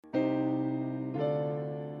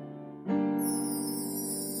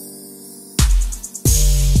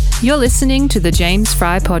You're listening to the James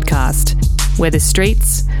Fry Podcast, where the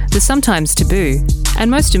streets, the sometimes taboo,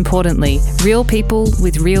 and most importantly, real people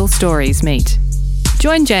with real stories meet.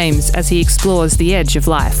 Join James as he explores the edge of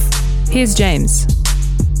life. Here's James.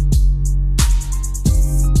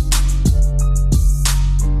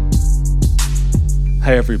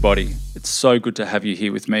 Hey everybody, it's so good to have you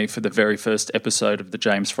here with me for the very first episode of the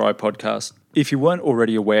James Fry Podcast. If you weren't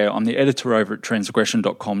already aware, I'm the editor over at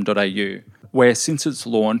transgression.com.au, where since its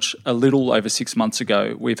launch a little over 6 months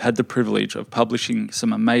ago, we've had the privilege of publishing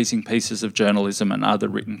some amazing pieces of journalism and other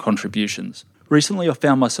written contributions. Recently I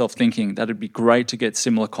found myself thinking that it'd be great to get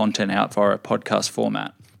similar content out via a podcast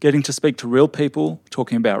format. Getting to speak to real people,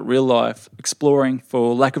 talking about real life, exploring,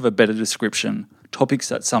 for lack of a better description, topics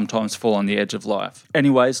that sometimes fall on the edge of life.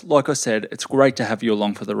 Anyways, like I said, it's great to have you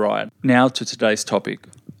along for the ride. Now to today's topic,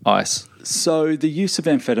 ice. So the use of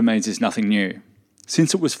amphetamines is nothing new.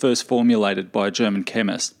 Since it was first formulated by a German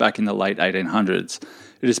chemist back in the late 1800s,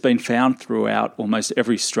 it has been found throughout almost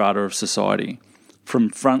every strata of society, from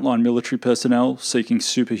frontline military personnel seeking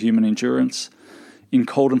superhuman endurance, in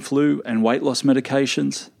cold and flu and weight loss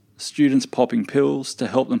medications, students popping pills to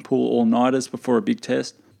help them pull all-nighters before a big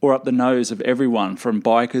test, or up the nose of everyone from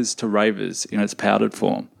bikers to ravers in its powdered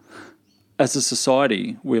form. As a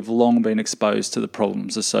society, we have long been exposed to the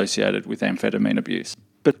problems associated with amphetamine abuse.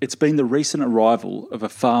 But it's been the recent arrival of a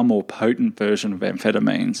far more potent version of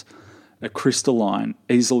amphetamines, a crystalline,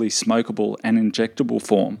 easily smokable and injectable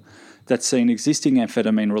form that's seen existing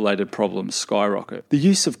amphetamine-related problems skyrocket. The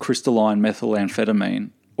use of crystalline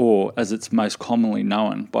methylamphetamine, or as it's most commonly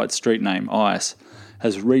known by its street name, ice,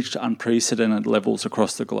 has reached unprecedented levels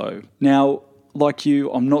across the globe. Now, like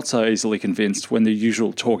you, I'm not so easily convinced when the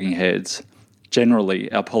usual talking heads,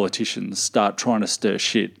 generally our politicians, start trying to stir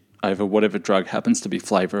shit over whatever drug happens to be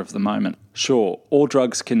flavour of the moment. Sure, all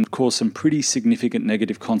drugs can cause some pretty significant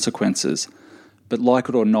negative consequences, but like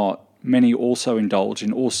it or not, many also indulge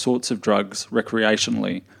in all sorts of drugs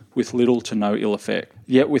recreationally with little to no ill effect.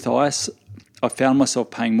 Yet with ice, I found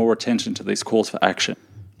myself paying more attention to these calls for action.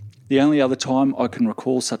 The only other time I can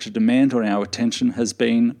recall such a demand on our attention has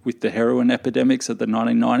been with the heroin epidemics of the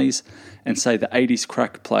 1990s and, say, the 80s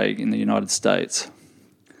crack plague in the United States.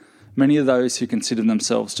 Many of those who consider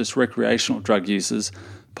themselves just recreational drug users,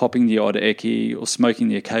 popping the odd eckie or smoking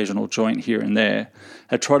the occasional joint here and there,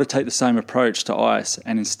 had tried to take the same approach to ice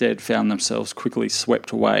and instead found themselves quickly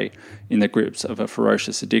swept away in the grips of a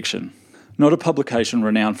ferocious addiction. Not a publication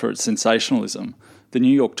renowned for its sensationalism, the New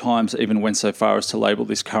York Times even went so far as to label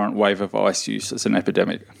this current wave of ice use as an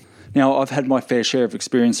epidemic. Now, I've had my fair share of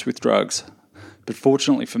experience with drugs, but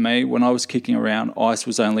fortunately for me, when I was kicking around, ice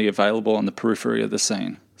was only available on the periphery of the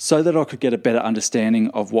scene. So that I could get a better understanding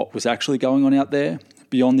of what was actually going on out there,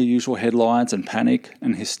 beyond the usual headlines and panic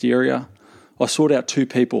and hysteria, I sought out two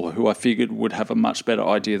people who I figured would have a much better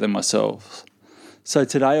idea than myself. So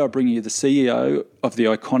today I bring you the CEO of the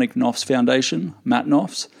iconic Noffs Foundation, Matt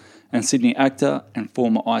Noffs, and Sydney actor and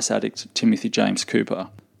former ice addict Timothy James Cooper.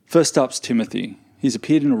 First up's Timothy. He's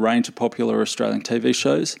appeared in a range of popular Australian TV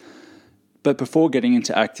shows, but before getting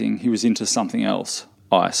into acting, he was into something else,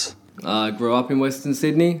 ice. I grew up in Western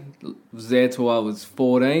Sydney, was there till I was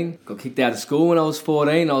 14. Got kicked out of school when I was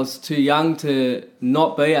 14. I was too young to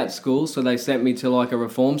not be at school, so they sent me to like a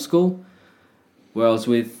reform school where I was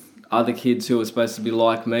with other kids who were supposed to be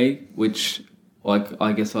like me, which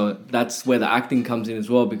that's where the acting comes in as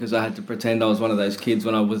well, because I had to pretend I was one of those kids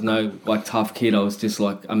when I was no tough kid. I was just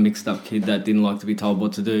like a mixed up kid that didn't like to be told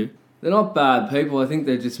what to do. They're not bad people. I think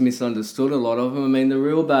they're just misunderstood, a lot of them. I mean, the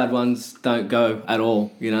real bad ones don't go at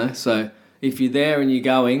all, So if you're there and you're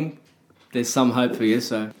going, there's some hope for you.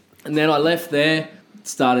 So, and then I left there,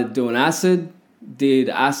 started doing acid, did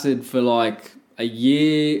acid for like a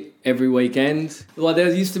year every weekend. Like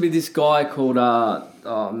there used to be this guy called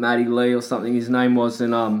Matty Lee or something his name was,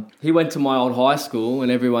 and he went to my old high school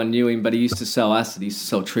and everyone knew him, but he used to sell acid, he used to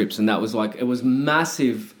sell trips, and that was like, it was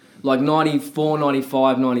massive. Like 94,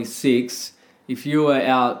 95, 96, if you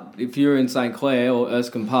were in St. Clair or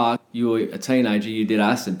Erskine Park, you were a teenager, you did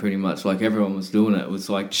acid pretty much. Like everyone was doing it. It was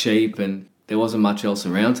like cheap and there wasn't much else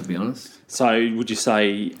around, to be honest. So would you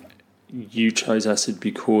say you chose acid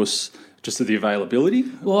because just of the availability?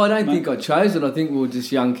 Well, I don't think I chose it. I think we were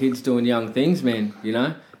just young kids doing young things, man,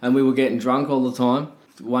 and we were getting drunk all the time.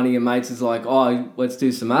 One of your mates is like, oh, let's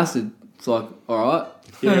do some acid. It's like, all right.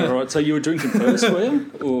 Yeah, right. So you were drinking first, were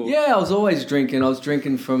you? Or? Yeah, I was always drinking. I was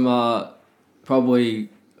drinking from probably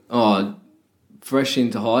fresh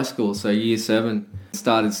into high school, so year 7.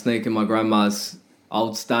 Started sneaking my grandma's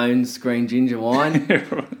Old Stones green ginger wine.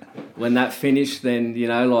 When that finished, then,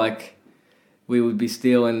 we would be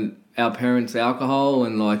stealing our parents' alcohol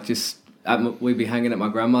and like just we'd be hanging at my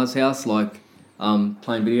grandma's house, like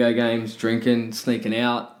playing video games, drinking, sneaking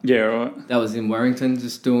out. Yeah, right. That was in Warrington,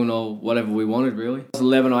 just doing whatever we wanted, really. I was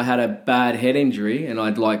 11, I had a bad head injury, and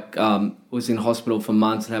I'd was in hospital for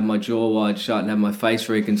months and had my jaw wide shut and had my face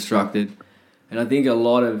reconstructed. And I think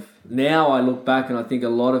now I look back and I think a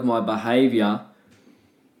lot of my behaviour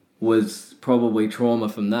was probably trauma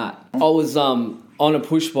from that. I was on a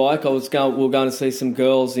push bike. We were going to see some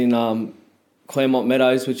girls in Claremont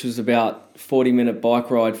Meadows, which was about 40-minute bike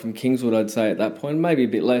ride from Kingswood, I'd say at that point, maybe a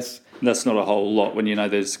bit less. That's not a whole lot when you know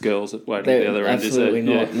there's girls waiting at the other end, is it? Absolutely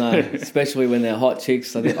not, no. Especially when they're hot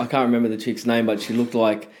chicks. I can't remember the chick's name, but she looked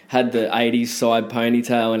had the 80s side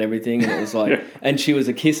ponytail and everything, and it was like, and she was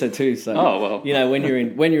a kisser too. So, you know, when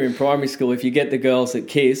you're in primary school, if you get the girls that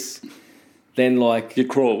kiss, then like you'd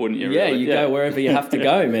crawl, wouldn't you? Yeah, really? you go wherever you have to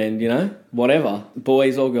go, man. You know, whatever,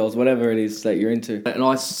 boys or girls, whatever it is that you're into. And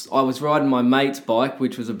I was riding my mate's bike,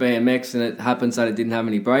 which was a BMX, and it happens that it didn't have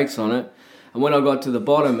any brakes on it. And when I got to the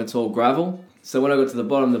bottom, it's all gravel. So when I got to the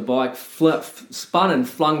bottom, the bike spun and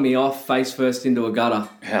flung me off face first into a gutter.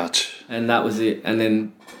 Ouch. And that was it. And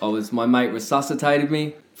then my mate resuscitated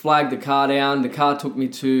me, flagged the car down. The car took me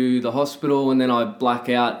to the hospital, and then I black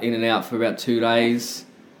out in and out for about 2 days.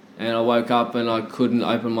 And I woke up and I couldn't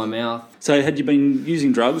open my mouth. So had you been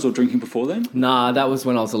using drugs or drinking before then? Nah, that was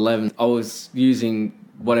when I was 11. I was using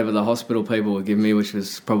whatever the hospital people were giving me, which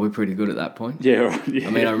was probably pretty good at that point. Yeah, right. Yeah.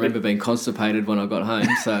 I mean, I remember being constipated when I got home,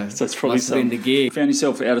 so that's probably must have been the gear. You found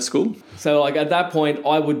yourself out of school? So, like, at that point,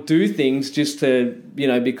 I would do things just to, you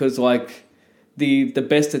know, because, like, the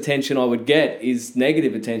best attention I would get is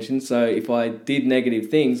negative attention. So if I did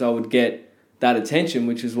negative things, I would get that attention,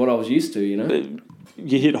 which is what I was used to, you know.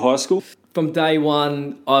 You hit high school? From day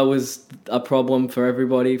one, I was a problem for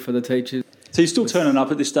everybody, for the teachers. So you're still turning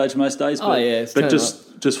up at this stage most days? But, but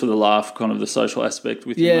just for the laugh, kind of the social aspect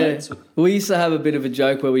with your mates? Yeah, we used to have a bit of a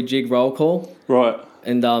joke where we jig roll call. Right.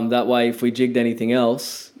 And that way, if we jigged anything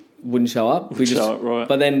else, wouldn't show up. Right.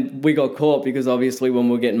 But then we got caught because obviously when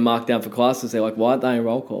we were getting marked down for classes, they're like, why aren't they in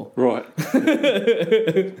roll call? Right.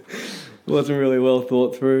 Wasn't really well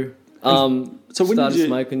thought through. So when started did you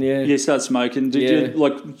smoking, yeah. You started smoking. Did you,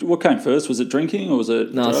 like, what came first? Was it drinking or was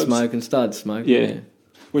it drugs? Started smoking, yeah.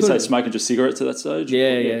 Would you say smoking just cigarettes at that stage?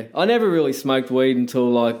 Yeah. I never really smoked weed until,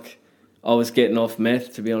 like, I was getting off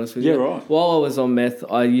meth, to be honest with you. Yeah, right. While I was on meth,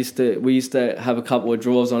 we used to have a couple of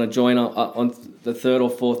draws on a joint on the third or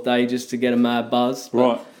fourth day just to get a mad buzz. But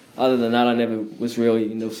right. Other than that, I never was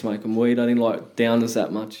really into smoking weed. I didn't like downers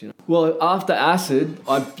that much, you know. Well, after acid,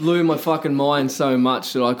 I blew my fucking mind so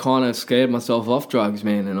much that I kind of scared myself off drugs,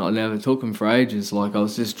 man, and I never took them for ages. Like, I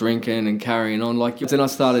was just drinking and carrying on. Like, then I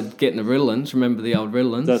started getting the Ritalins. Remember the old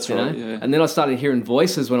Ritalins? That's you right, know? yeah. And then I started hearing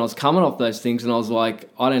voices when I was coming off those things, and I was like,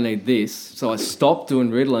 I don't need this. So I stopped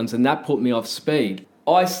doing Ritalins, and that put me off speed.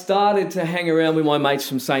 I started to hang around with my mates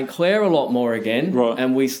from St. Clair a lot more again. Right.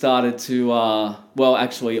 And we started to, well,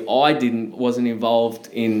 actually, I wasn't involved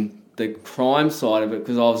in the crime side of it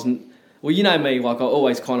because I wasn't, well, you know me, like I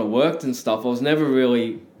always kind of worked and stuff. I never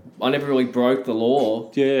really broke the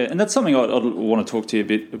law. Yeah, and that's something I'd want to talk to you a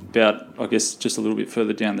bit about, I guess, just a little bit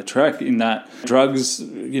further down the track, in that drugs,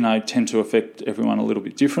 you know, tend to affect everyone a little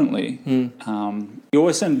bit differently. You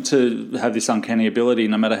always tend to have this uncanny ability,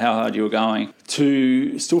 no matter how hard you were going,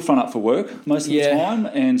 to still front up for work most of the time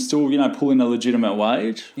and still, you know, pull in a legitimate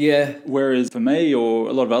wage. Yeah. Whereas for me, or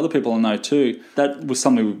a lot of other people I know too, that was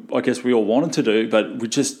something I guess we all wanted to do, but we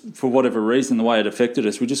just, for whatever reason, the way it affected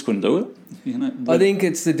us, we just couldn't do it. You know, I think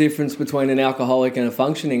it's the difference between an alcoholic and a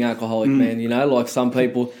functioning alcoholic, man. You know, like some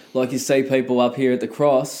people, like you see people up here at the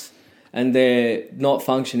Cross and they're not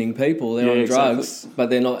functioning people. They're on drugs, but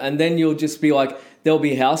they're not. And then you'll just be like, there'll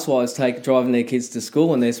be housewives driving their kids to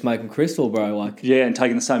school and they're smoking crystal, bro. Like, yeah, and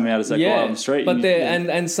taking the same amount as that guy on the street. But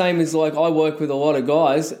and same as, like, I work with a lot of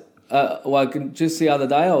guys. Like, just the other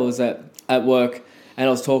day I was at work and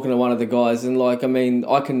I was talking to one of the guys, and, like, I mean,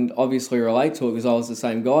 I can obviously relate to it because I was the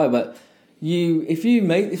same guy. But if you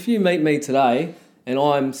meet me today and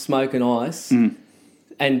I'm smoking ice,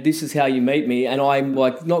 and this is how you meet me, and I'm,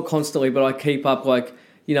 like, not constantly, but I keep up, like,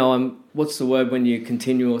 you know, I'm, what's the word when you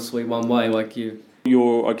continuously one way, like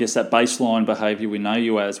your, I guess, that baseline behaviour we know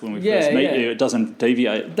you as when we first meet you, it doesn't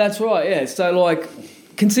deviate. That's right, yeah. So, like,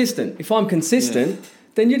 consistent. If I'm consistent,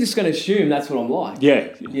 then you're just going to assume that's what I'm like.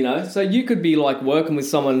 Yeah. You know? So you could be, like, working with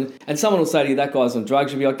someone and someone will say to you, that guy's on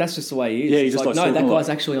drugs. You'll be like, that's just the way he is. Yeah, it's just like, no, that guy's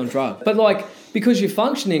actually on drugs. But, like, because you're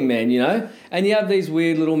functioning, man, you know? And you have these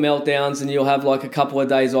weird little meltdowns and you'll have, like, a couple of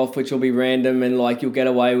days off which will be random and, like, you'll get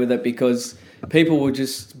away with it because people will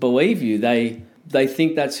just believe you. they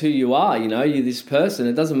think that's who you are, you know, you're this person.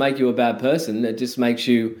 It doesn't make you a bad person. It just makes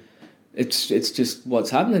you, it's just what's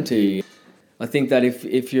happening to you. I think that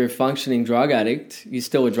if you're a functioning drug addict, you're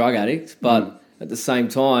still a drug addict, but at the same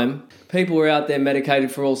time, people are out there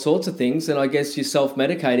medicated for all sorts of things, and I guess you're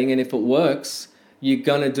self-medicating, and if it works, you're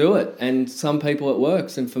going to do it. And some people it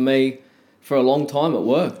works, and for me, for a long time it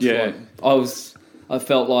worked. Yeah. Like, I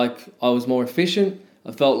felt like I was more efficient.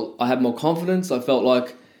 I felt I had more confidence. I felt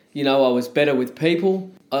like, you know, I was better with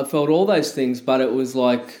people. I felt all those things, but it was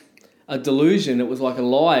like a delusion. It was like a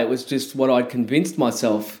lie. It was just what I'd convinced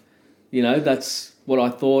myself. You know, that's what I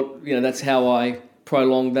thought. You know, that's how I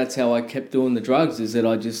kept doing the drugs, is that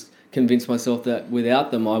I just convinced myself that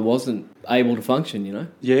without them I wasn't able to function, you know?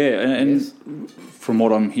 Yeah, and from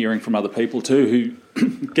what I'm hearing from other people too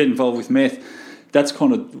who get involved with meth, that's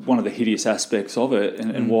kind of one of the hideous aspects of it,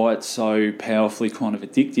 and why it's so powerfully kind of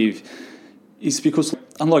addictive is because,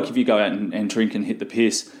 unlike if you go out and drink and hit the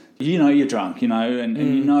piss, you know you're drunk, you know, and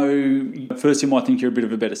you know, at first you might think you're a bit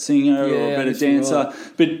of a better singer or a better dancer, right.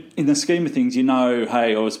 But in the scheme of things, you know,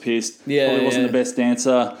 hey, I was pissed, probably wasn't the best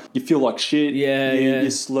dancer, you feel like shit,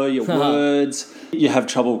 you slur your words, you have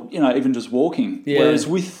trouble, you know, even just walking. Whereas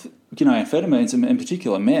with, you know, amphetamines and in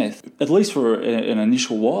particular meth, at least for an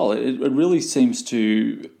initial while, it really seems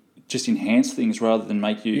to just enhance things rather than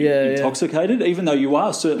make you intoxicated, even though you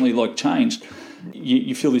are certainly like changed.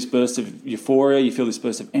 You feel this burst of euphoria, you feel this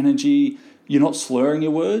burst of energy, you're not slurring your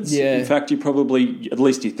words. In fact, you probably, at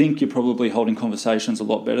least you think, you're probably holding conversations a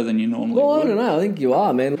lot better than you normally would. I don't know, I think you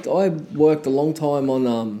are, man. I worked a long time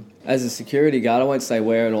on as a security guard. I won't say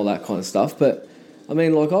where and all that kind of stuff, but I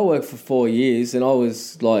mean, like, I worked for 4 years, and I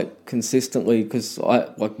was like consistently, because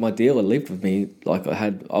my dealer lived with me. Like, I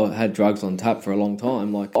had drugs on tap for a long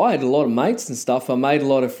time. Like, I had a lot of mates and stuff. I made a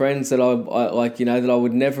lot of friends that I like, you know, that I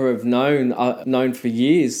would never have known for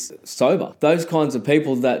years sober. Those kinds of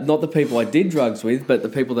people, that not the people I did drugs with, but the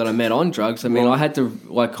people that I met on drugs. I mean, I had to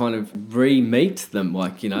like kind of re-meet them,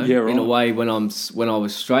 like, you know, in a way when I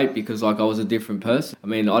was straight, because like I was a different person. I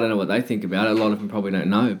mean, I don't know what they think about it. A lot of them probably don't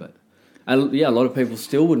know, but. And yeah, a lot of people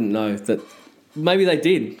still wouldn't know that. Maybe they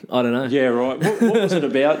did. I don't know. Yeah, right. What was it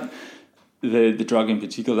about the drug in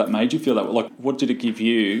particular that made you feel that? Like, what did it give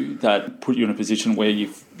you that put you in a position where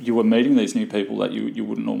you were meeting these new people that you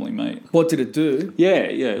wouldn't normally meet? What did it do?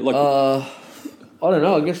 Yeah. Like, I don't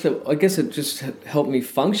know. I guess it just helped me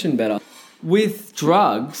function better. With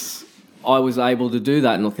drugs, I was able to do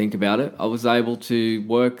that and not think about it. I was able to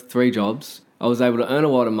work 3 jobs. I was able to earn a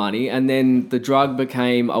lot of money, and then the drug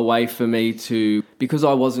became a way for me to, because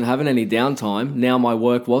I wasn't having any downtime, now my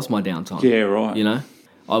work was my downtime. Yeah, right. You know?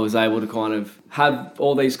 I was able to kind of have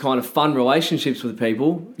all these kind of fun relationships with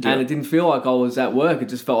people, and it didn't feel like I was at work. It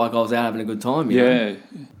just felt like I was out having a good time, you know?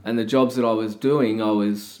 And the jobs that I was doing, I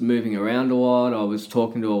was moving around a lot. I was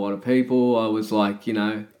talking to a lot of people. I was like, you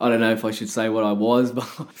know, I don't know if I should say what I was, but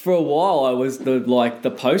for a while I was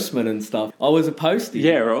the postman and stuff. I was a postie.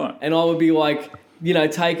 Yeah, right. And I would be like, you know,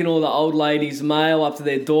 taking all the old ladies' mail up to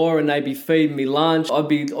their door, and they'd be feeding me lunch. I'd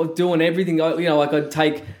be doing everything. You know, like I'd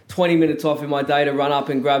take 20 minutes off in my day to run up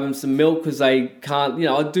and grab them some milk because they can't, you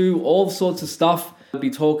know, I'd do all sorts of stuff. I'd be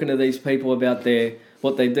talking to these people about there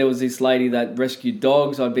was this lady that rescued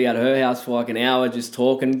dogs. I'd be at her house for like an hour just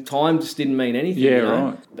talking. Time just didn't mean anything. Yeah, you know?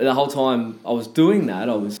 right. But the whole time I was doing that,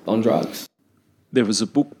 I was on drugs. There was a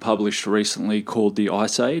book published recently called The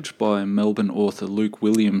Ice Age by Melbourne author Luke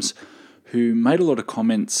Williams, who made a lot of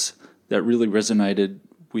comments that really resonated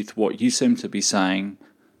with what you seem to be saying.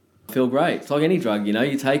 I feel great. It's like any drug, you know.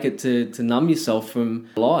 You take it to numb yourself from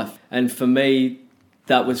life. And for me,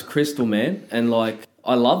 that was crystal, man. And like,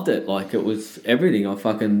 I loved it. Like, it was everything.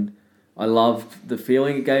 I loved the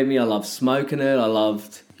feeling it gave me. I loved smoking it. I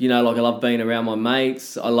loved, you know, like I loved being around my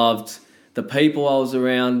mates. I loved the people I was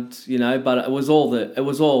around, you know, but it was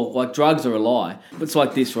all like, drugs are a lie. It's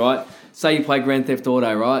like this, right? Say you play Grand Theft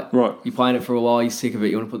Auto, right? Right. You're playing it for a while, you're sick of it,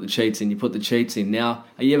 you want to put the cheats in, you put the cheats in. Now,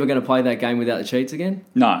 are you ever going to play that game without the cheats again?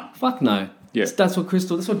 No. Fuck no. Yeah. That's what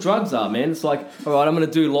drugs are, man. It's like, all right, I'm going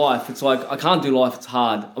to do life. It's like, I can't do life, it's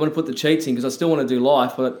hard. I'm going to put the cheats in because I still want to do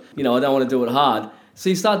life, but, you know, I don't want to do it hard. So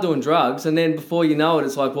you start doing drugs, and then before you know it,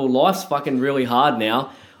 it's like, well, life's fucking really hard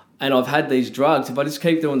now, and I've had these drugs. If I just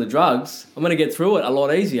keep doing the drugs, I'm going to get through it a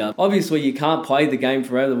lot easier. Obviously, you can't play the game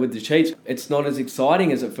forever with the cheats. It's not as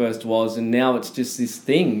exciting as it first was, and now it's just this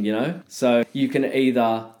thing, you know? So you can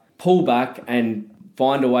either pull back and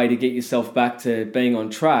find a way to get yourself back to being on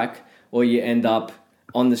track, or you end up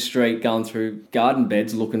on the street going through garden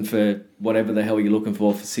beds looking for whatever the hell you're looking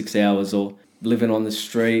for 6 hours, or living on the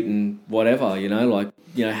street and whatever, you know, like,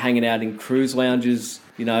 you know, hanging out in cruise lounges,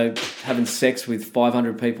 having sex with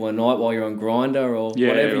 500 people a night while you're on Grindr or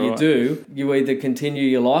whatever you do, you either continue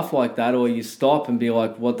your life like that or you stop and be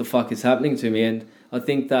like, what the fuck is happening to me? And I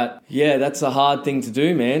think that, that's a hard thing to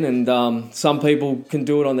do, man. And some people can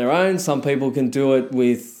do it on their own. Some people can do it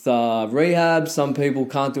with rehab. Some people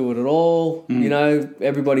can't do it at all.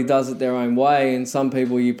 Everybody does it their own way. And some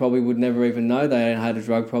people you probably would never even know they had a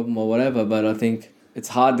drug problem or whatever. But I think it's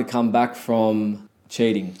hard to come back from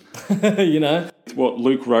cheating, What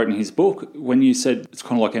Luke wrote in his book, when you said it's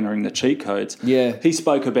kind of like entering the cheat codes, he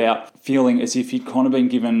spoke about feeling as if he'd kind of been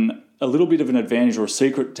given a little bit of an advantage or a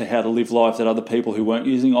secret to how to live life that other people who weren't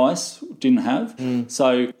using ice didn't have.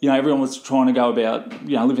 So, everyone was trying to go about,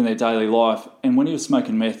 living their daily life. And when he was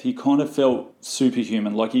smoking meth, he kind of felt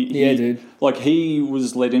superhuman. Like he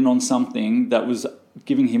was let in on something that was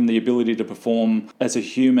giving him the ability to perform as a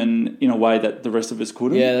human in a way that the rest of us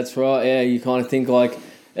couldn't. Yeah, that's right. Yeah, you kind of think like,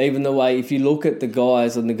 even the way, if you look at the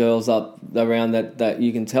guys and the girls up around that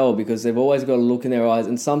you can tell, because they've always got a look in their eyes.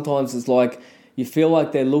 And sometimes it's like, you feel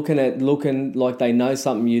like they're looking like they know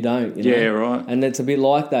something you don't. Yeah, right. And it's a bit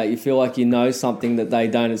like that. You feel like you know something that they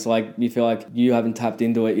don't. It's like you feel like you haven't tapped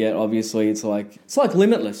into it yet. Obviously, it's like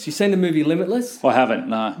Limitless. You seen the movie Limitless? I haven't.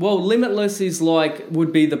 No. Well, Limitless is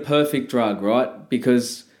would be the perfect drug, right?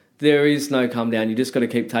 Because there is no come down. You just got to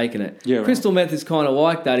keep taking it. Yeah, right. Crystal meth is kind of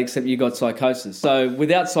like that, except you got psychosis. So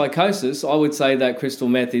without psychosis, I would say that crystal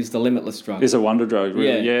meth is the limitless drug. It's a wonder drug,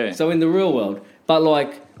 really. Yeah. So in the real world. But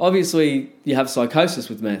obviously you have psychosis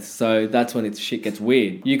with meth, so that's when shit gets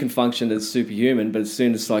weird. You can function as superhuman, but as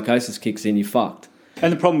soon as psychosis kicks in, you're fucked.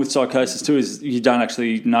 And the problem with psychosis too is you don't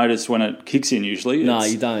actually notice when it kicks in usually. No,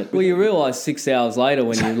 you don't. Well, you realise 6 hours later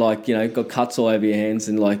when you got cuts all over your hands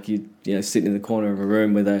and you sitting in the corner of a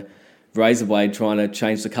room with a razor blade trying to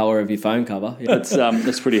change the colour of your phone cover. Yeah.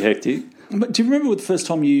 That's pretty hectic. But do you remember the first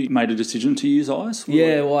time you made a decision to use ice?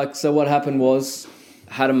 Yeah, so what happened was,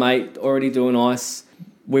 had a mate already doing ice.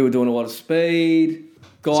 We were doing a lot of speed.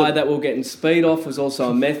 That we were getting speed off was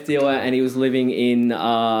also a meth dealer, and he was living in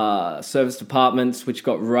service apartments, which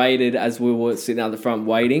got raided as we were sitting out the front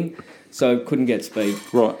waiting, so couldn't get speed.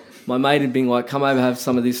 Right. My mate had been like, come over, have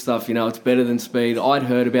some of this stuff, it's better than speed. I'd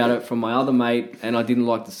heard about it from my other mate, and I didn't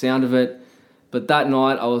like the sound of it. But that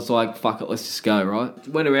night, I was like, fuck it, let's just go, right?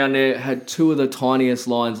 Went around there, had two of the tiniest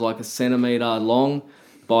lines, like a centimetre long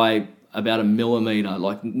by about a millimetre,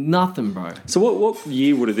 like nothing, bro. So what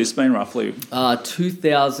year would have this been roughly?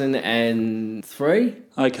 2003.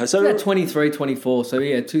 Okay, so about 23, 24. So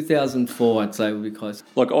yeah, 2004 I'd say would be close.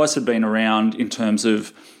 Like ice had been around in terms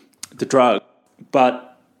of the drug,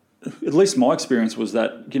 but at least my experience was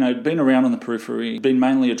that, been around on the periphery, been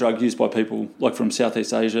mainly a drug used by people like from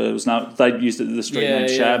Southeast Asia. It was they'd used it the street name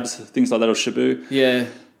shabs, things like that, or shabu. Yeah.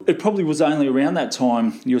 It probably was only around that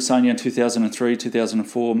time, you were saying 2003,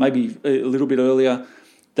 2004, maybe a little bit earlier,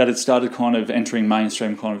 that it started kind of entering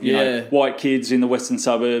mainstream kind of, white kids in the western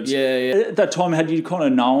suburbs. Yeah. At that time, had you kind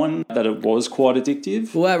of known that it was quite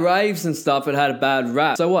addictive? Well, at raves and stuff, it had a bad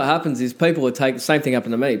rap. So what happens is same thing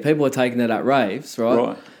happened to me. People are taking it at raves, right?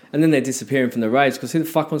 Right. And then they're disappearing from the raves because who the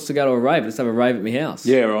fuck wants to go to a rave? Let's have a rave at my house.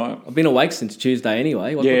 Yeah, right. I've been awake since Tuesday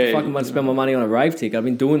anyway. What the fuck am I going to spend my money on a rave ticket? I've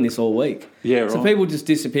been doing this all week. Yeah, right. So people just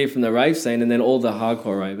disappear from the rave scene, and then all the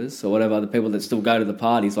hardcore ravers or whatever, the people that still go to the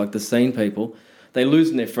parties, like the scene people, they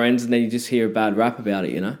losing their friends, and then you just hear a bad rap about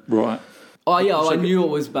it, Right. Oh, yeah, I knew it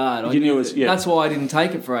was bad. You knew it was, yeah. That's why I didn't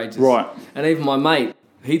take it for ages. Right. And even my mate,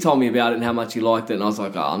 he told me about it and how much he liked it, and I was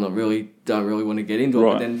like, don't really want to get into it.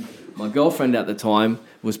 Right. But then my girlfriend at the time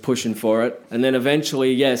was pushing for it, and then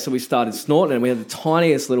eventually, so we started snorting, and we had the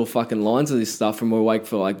tiniest little fucking lines of this stuff, and we were awake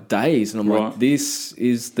for like days. And I'm like, this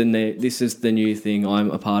is the new thing.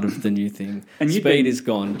 I'm a part of the new thing. And speed is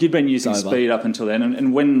gone. You'd been using speed up until then,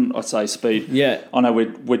 and when I say speed, I know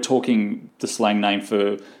we're talking the slang name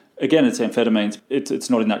for. Again, it's amphetamines.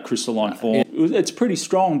 It's not in that crystalline form. It's pretty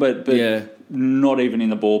strong, but not even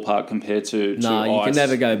in the ballpark compared to ice. No, you can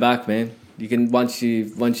never go back, man. You can once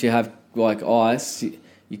you have like ice.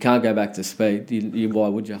 You can't go back to speed. Why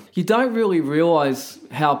would you? You don't really realise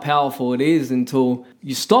how powerful it is until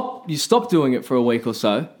you stop doing it for a week or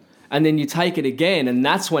so, and then you take it again, and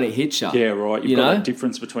that's when it hits you. Yeah, right. You've got that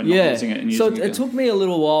difference between not using it and using it. So it took me a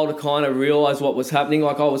little while to kind of realise what was happening.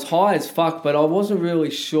 Like I was high as fuck, but I wasn't really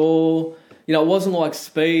sure. It wasn't like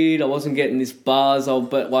speed. I wasn't getting this buzz.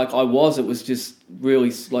 But like I was. It was just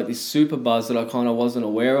really like this super buzz that I kind of wasn't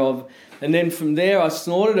aware of. And then from there, I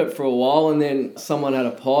snorted it for a while, and then someone had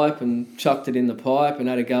a pipe and chucked it in the pipe and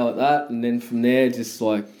had a go at that. And then from there, just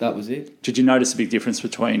like, that was it. Did you notice a big difference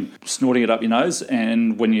between snorting it up your nose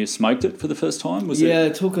and when you smoked it for the first time?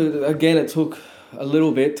 It took a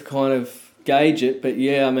little bit to kind of gauge it, but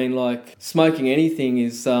yeah, I mean, like, smoking anything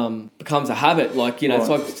is becomes a habit. Like, you know, It's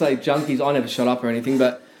like, say, junkies. I never shut up or anything,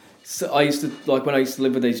 but I used to, like, when I used to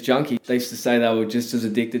live with these junkies, they used to say they were just as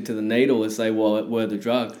addicted to the needle as they were the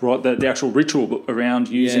drug. Right, the actual ritual around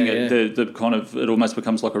using it, the kind of, it almost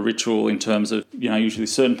becomes like a ritual in terms of, you know, usually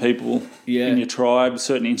certain people in your tribe,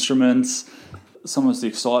 certain instruments. Sometimes the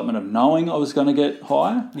excitement of knowing I was going to get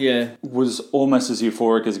high was almost as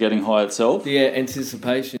euphoric as getting high itself. Yeah,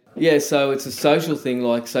 anticipation. Yeah, so it's a social thing.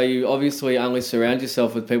 Like, so you obviously only surround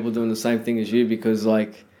yourself with people doing the same thing as you because,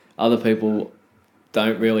 like, other people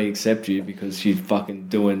don't really accept you because you're fucking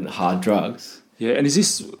doing hard drugs. Yeah, and is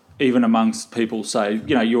this even amongst people, say,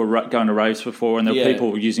 you know, you were going to raves before and there were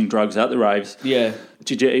people using drugs at the raves. Yeah.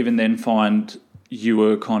 Did you even then find you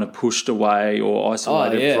were kind of pushed away or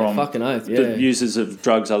isolated from fucking oath, the users of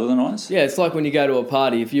drugs other than ice? Yeah, it's like when you go to a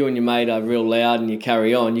party, if you and your mate are real loud and you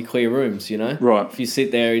carry on, you clear rooms, you know? Right. If you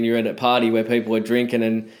sit there and you're at a party where people are drinking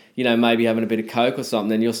and, you know, maybe having a bit of coke or something,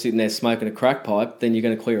 then you're sitting there smoking a crack pipe, then you're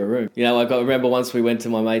going to clear a room. You know, I remember once we went to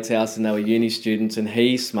my mate's house and they were uni students and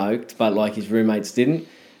he smoked, but, like, his roommates didn't.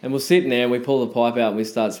 And we're sitting there and we pull the pipe out and we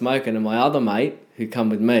start smoking, and my other mate, who come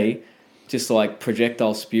with me, just, like,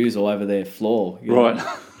 projectile spews all over their floor. You know?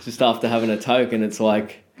 Right. Just after having a toke, and it's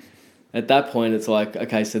like, at that point, it's like,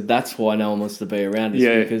 okay, so that's why no one wants to be around us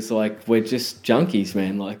because, like, we're just junkies,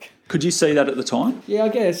 man. Like, could you see that at the time? Yeah, I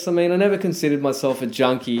guess. I mean, I never considered myself a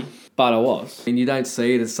junkie, but I was. And you don't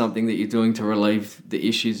see it as something that you're doing to relieve the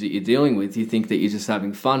issues that you're dealing with. You think that you're just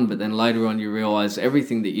having fun, but then later on you realise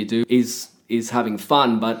everything that you do is having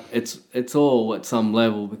fun, but it's all at some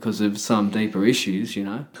level because of some deeper issues, you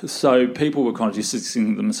know. So people were kind of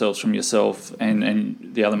distancing themselves from yourself and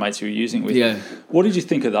the other mates you were using with. Yeah. What did you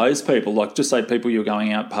think of those people? Like, just say people you were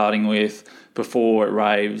going out partying with before at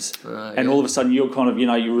raves, and all of a sudden you're kind of, you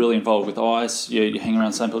know, you're really involved with ice, you hang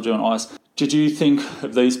around the same people doing ice. Did you think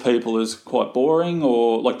of these people as quite boring,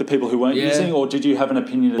 or like the people who weren't using, or did you have an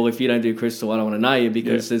opinion? Well, if you don't do crystal, I don't want to know you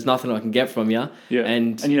because there's nothing I can get from you. Yeah.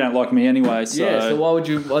 And you don't like me anyway. So. Yeah, so why would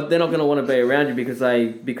you... They're not going to want to be around you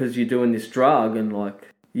because you're doing this drug and,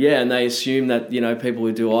 like... Yeah, and they assume that, you know, people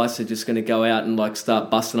who do ice are just going to go out and, like, start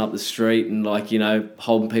busting up the street and, like, you know,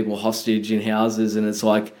 holding people hostage in houses, and it's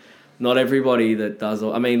like... Not everybody that does...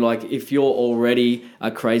 I mean, like, if you're already a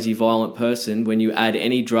crazy, violent person, when you add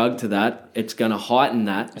any drug to that, it's going to heighten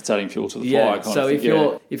that. It's adding fuel to the fire. So if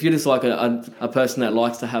you're just like a person that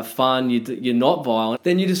likes to have fun, you're not violent,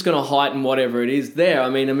 then you're just going to heighten whatever it is there. I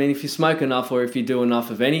mean, if you smoke enough or if you do enough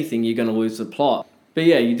of anything, you're going to lose the plot. But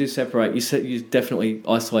yeah, you do separate. You definitely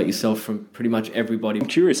isolate yourself from pretty much everybody. I'm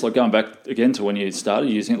curious, like going back again to when you started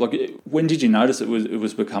using it, like when did you notice it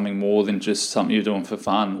was becoming more than just something you're doing for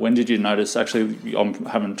fun? When did you notice actually I'm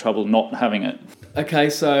having trouble not having it? Okay,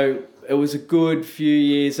 so it was a good few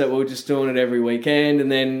years that we were just doing it every weekend, and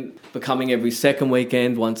then becoming every second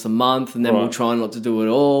weekend, once a month, and then we'll try not to do it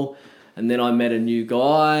all. And then I met a new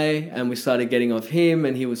guy and we started getting off him,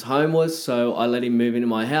 and he was homeless, so I let him move into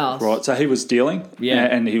my house. Right, so he was dealing? Yeah.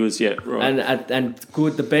 And he was, right. And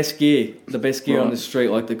good, the best gear on the street,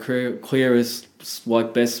 like the clearest,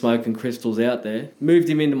 like best smoking crystals out there. Moved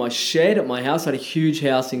him into my shed at my house. I had a huge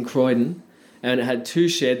house in Croydon and it had 2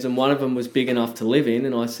 sheds, and one of them was big enough to live in,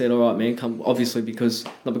 and I said, all right, man, come, obviously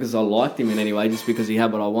not because I liked him in any way, just because he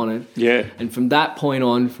had what I wanted. Yeah. And from that point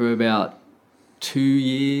on, for about 2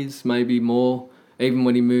 years, maybe more. Even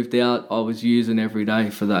when he moved out, I was using every day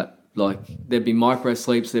for that. Like, there'd be micro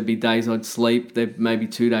sleeps, there'd be days I'd sleep, there'd maybe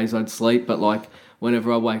 2 days I'd sleep, but like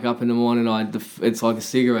whenever I wake up in the morning, it's like a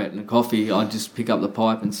cigarette and a coffee. I'd just pick up the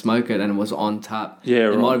pipe and smoke it, and it was on tap. Yeah,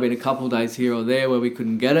 There might have been a couple of days here or there where we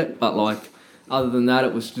couldn't get it, but like other than that,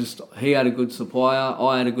 it was just he had a good supplier,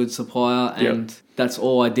 I had a good supplier, and that's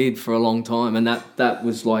all I did for a long time. And that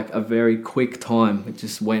was like a very quick time. It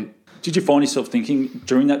just went. Did you find yourself thinking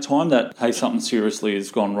during that time that, hey, something seriously has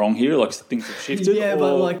gone wrong here, like things have shifted? Yeah,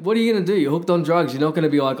 but like, what are you going to do? You're hooked on drugs. You're not going to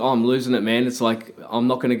be like, oh, I'm losing it, man. It's like, I'm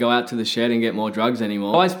not going to go out to the shed and get more drugs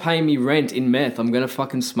anymore. Guys pay me rent in meth. I'm going to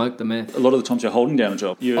fucking smoke the meth. A lot of the times you're holding down a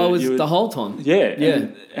job. The whole time. Yeah.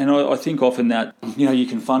 And I think often that, you know, you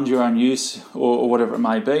can fund your own use or whatever it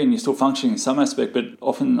may be, and you're still functioning in some aspect, but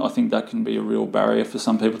often I think that can be a real barrier for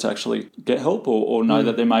some people to actually get help or know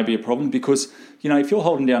that there may be a problem, because, you know, if you're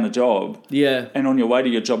holding down a job... Yeah. And on your way to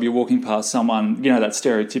your job, you're walking past someone, you know, that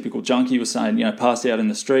stereotypical junkie was saying, you know, passed out in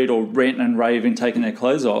the street or ranting and raving, taking their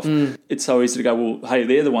clothes off. It's so easy to go, well, hey,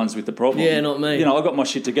 they're the ones with the problem. Yeah, not me. You know, I got my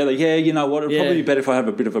shit together. Yeah, you know what, it'd probably be better if I have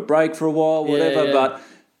a bit of a break for a while, whatever. Yeah. But,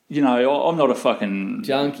 you know, I'm not a fucking...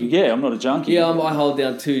 junkie. Yeah, I'm not a junkie. Yeah, I hold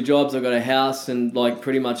down 2 jobs. I've got a house and, like,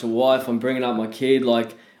 pretty much a wife. I'm bringing up my kid.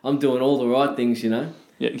 Like, I'm doing all the right things, you know.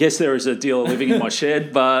 Yeah, yes, there is a dealer living in my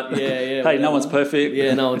shed, but hey, no one's perfect.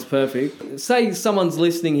 Yeah, no one's perfect. Say someone's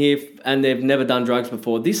listening here and they've never done drugs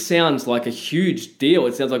before. This sounds like a huge deal.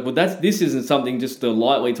 It sounds like, well, this isn't something just to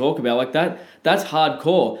lightly talk about like that. That's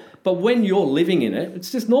hardcore. But when you're living in it,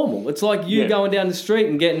 it's just normal. It's like you going down the street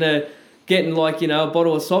and getting like, you know, a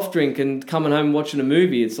bottle of soft drink and coming home and watching a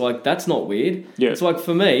movie. It's like, that's not weird. Yeah. It's like,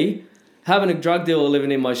 for me, having a drug dealer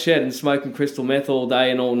living in my shed and smoking crystal meth all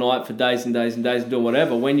day and all night for days and days and days and doing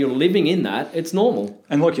whatever, when you're living in that, it's normal.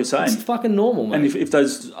 And like you're saying... It's fucking normal, mate. And if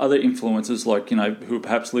those other influences, like, you know, who are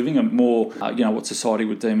perhaps living a more, you know, what society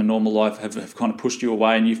would deem a normal life, have kind of pushed you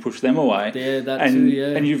away and you've pushed them away. Yeah, that too, yeah.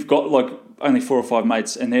 And you've got, like, only 4 or 5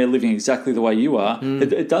 mates and they're living exactly the way you are,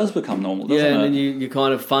 it does become normal, doesn't it? Yeah, and then you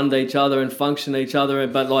kind of fund each other and function each other,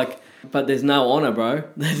 but there's no honour, bro.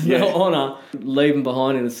 There's no honour. Leaving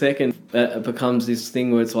behind in a second, it becomes this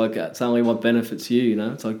thing where it's like, it's only what benefits you, you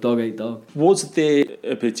know? It's like dog eat dog. Was there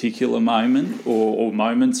a particular moment or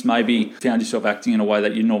moments maybe found yourself acting in a way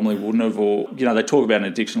that you normally wouldn't have, or, you know, they talk about an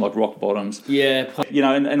addiction like rock bottoms. Yeah. You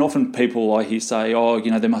know, and often people I hear say, oh, you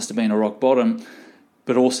know, there must have been a rock bottom.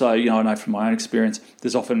 But also, you know, I know from my own experience,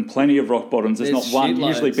 there's often plenty of rock bottoms. There's not one. You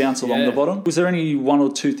usually bounce along the bottom. Was there any 1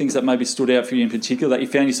 or 2 things that maybe stood out for you in particular that you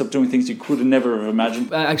found yourself doing things you could have never have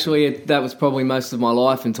imagined? Actually, that was probably most of my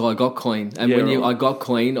life until I got clean. And I got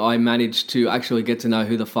clean, I managed to actually get to know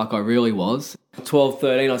who the fuck I really was. 12,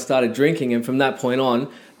 13, I started drinking. And from that point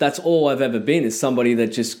on, that's all I've ever been, is somebody that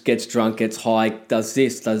just gets drunk, gets high, does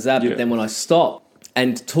this, does that. But then when I stopped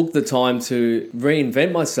and took the time to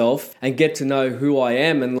reinvent myself and get to know who I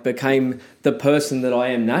am and became the person that I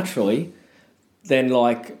am naturally, then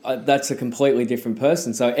that's a completely different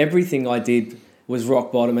person. So everything I did was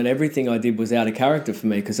rock bottom and everything I did was out of character for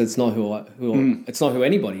me, because it's not it's not who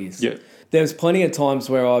anybody is. Yeah. There's plenty of times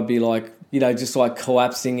where I'd be like, you know, just like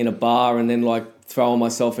collapsing in a bar and then like throwing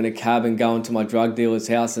myself in a cab and going to my drug dealer's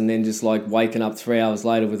house and then just like waking up 3 hours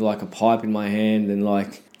later with like a pipe in my hand and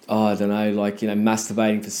like, I don't know, like, you know,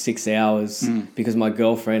 masturbating for 6 hours because my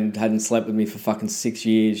girlfriend hadn't slept with me for fucking 6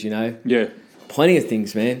 years, you know? Yeah. Plenty of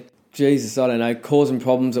things, man. Jesus, I don't know, causing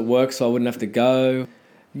problems at work so I wouldn't have to go.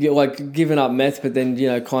 Like, giving up meth, but then, you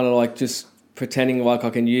know, kind of like just pretending like I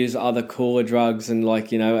can use other cooler drugs and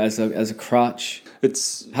like, you know, as a crutch.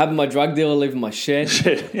 It's having my drug dealer live in my shed.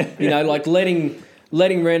 You know, like letting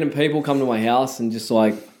random people come to my house and just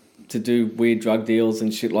like to do weird drug deals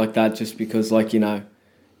and shit like that just because, like, you know,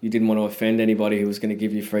 you didn't want to offend anybody who was going to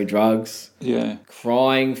give you free drugs. Yeah.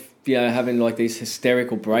 Crying, you know, having like these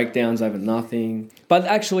hysterical breakdowns over nothing. But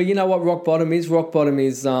actually, you know what rock bottom is? Rock bottom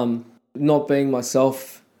is not being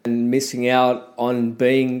myself and missing out on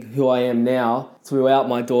being who I am now throughout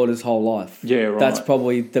my daughter's whole life. Yeah, right. That's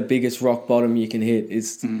probably the biggest rock bottom you can hit,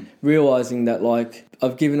 is realising that, like,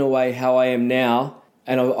 I've given away how I am now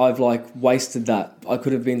and I've like wasted that. I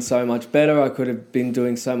could have been so much better. I could have been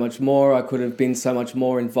doing so much more. I could have been so much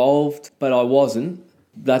more involved, but I wasn't.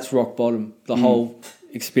 That's rock bottom. The whole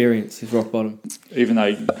experience is rock bottom. Even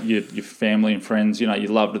though your family and friends, you know, you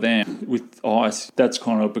loved them, with ice, that's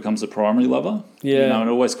kind of becomes the primary lover. Yeah. You know, and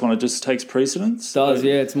it always kind of just takes precedence. It does,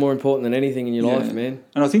 yeah. It's more important than anything in your life, man.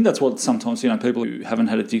 And I think that's what sometimes, you know, people who haven't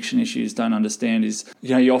had addiction issues don't understand is, you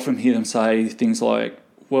know, you often hear them say things like,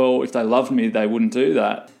 well, if they loved me, they wouldn't do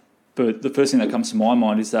that. But the first thing that comes to my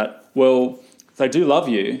mind is that, well, they do love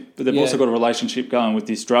you, but they've also got a relationship going with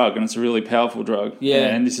this drug, and it's a really powerful drug. Yeah.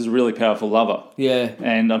 And this is a really powerful lover. Yeah.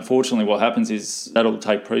 And unfortunately what happens is that'll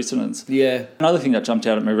take precedence. Yeah. Another thing that jumped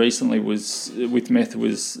out at me recently was, with meth,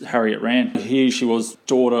 was Harriet Rand. Here she was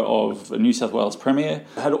daughter of a New South Wales Premier,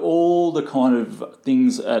 had all the kind of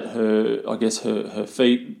things at her, I guess, her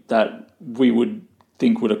feet that we would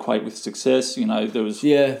think would equate with success. You know, there was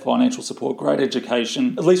financial support, great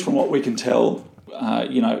education, at least from what we can tell.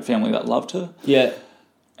 You know, family that loved her. Yeah.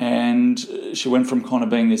 And she went from kind of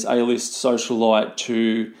being this A-list socialite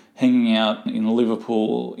to hanging out in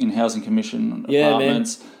Liverpool in Housing Commission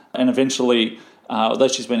apartments. Man. And eventually, although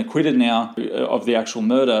she's been acquitted now of the actual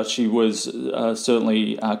murder, she was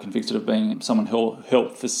certainly convicted of being someone who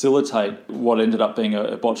helped facilitate what ended up being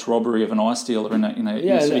a botched robbery of an ice dealer in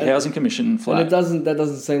a City Housing Commission flat. And that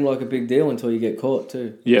doesn't seem like a big deal until you get caught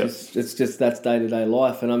too. Yeah. It's just that's day-to-day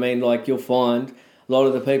life. And I mean, like, you'll find a lot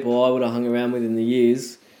of the people I would have hung around with in the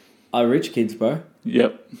years are rich kids, bro.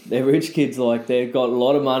 Yep. They're rich kids, like, they've got a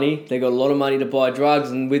lot of money. They've got a lot of money to buy drugs,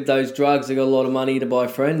 and with those drugs, they've got a lot of money to buy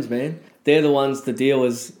friends, man. They're the ones the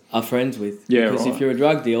dealers are friends with. Yeah, because if you're a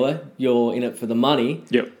drug dealer, you're in it for the money.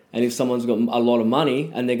 Yep. And if someone's got a lot of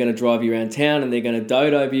money and they're going to drive you around town and they're going to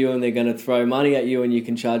dote over you and they're going to throw money at you and you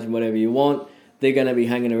can charge them whatever you want, they're going to be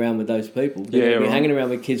hanging around with those people. They're going to be hanging around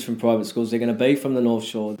with kids from private schools. They're going to be from the North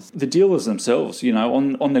Shore. The dealers themselves,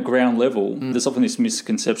 on the ground level, there's often this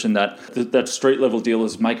misconception that that street level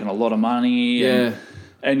dealer's making a lot of money.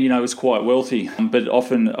 And is quite wealthy. But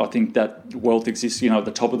often I think that wealth exists, at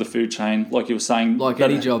the top of the food chain, like you were saying. Like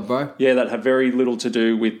any job, bro. Yeah, that have very little to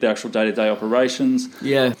do with the actual day-to-day operations.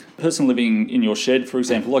 Yeah. Person living in your shed, for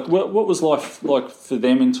example, like what was life like for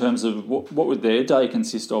them in terms of what would their day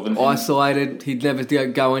consist of? Isolated. He'd never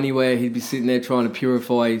go anywhere. He'd be sitting there trying to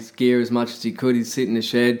purify his gear as much as he could. He'd sit in the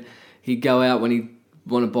shed. He'd go out when he'd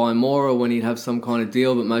want to buy more or when he'd have some kind of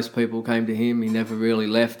deal, but most people came to him. He never really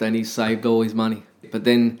left, and he saved all his money. But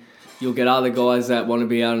then you'll get other guys that want to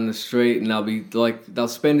be out on the street, and they'll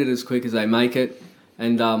spend it as quick as they make it,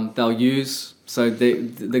 and they'll use. So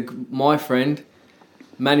my friend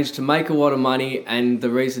managed to make a lot of money, and the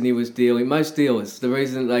reason he was dealing, most dealers, the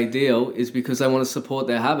reason they deal is because they want to support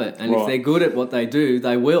their habit, and if they're good at what they do,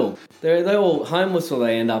 they will. They're all homeless, or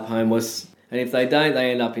they end up homeless. And if they don't,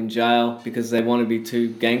 they end up in jail because they want to be too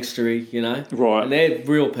gangstery, Right. And they're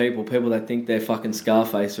real people that think they're fucking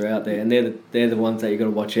Scarface are out there, and they're the ones that you got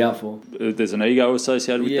to watch out for. There's an ego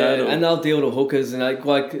associated with that? Yeah, and they'll deal to hookers, and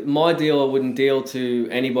like my dealer wouldn't deal to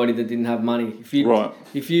anybody that didn't have money.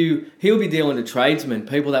 He'll be dealing to tradesmen,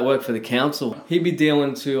 people that work for the council. He'd be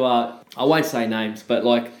dealing to I won't say names, but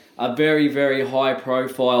like a very, very high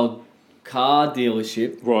profile car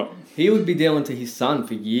dealership. Right. He would be dealing to his son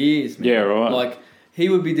for years, man. Yeah, right. Like, he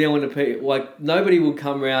would be dealing to people, like, nobody would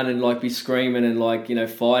come around and, like, be screaming and, like,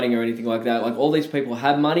 fighting or anything like that. Like, all these people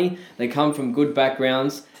had money, they come from good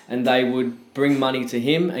backgrounds, and they would bring money to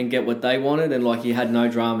him and get what they wanted, and, like, he had no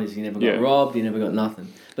dramas. He never got robbed, he never got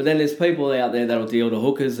nothing. But then there's people out there that'll deal to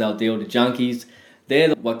hookers, they'll deal to junkies.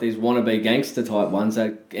 They're, like, these wannabe gangster type ones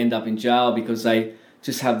that end up in jail because they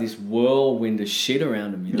just have this whirlwind of shit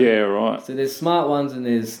around them. Yeah, right. So there's smart ones and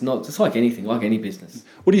there's not, just like anything, like any business.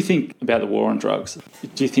 What do you think about the war on drugs?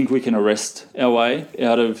 Do you think we can arrest our way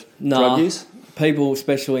out of drug use? People,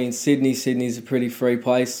 especially in Sydney's a pretty free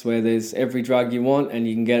place where there's every drug you want and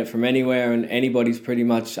you can get it from anywhere and anybody's pretty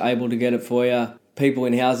much able to get it for you. People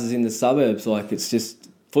in houses in the suburbs, like it's just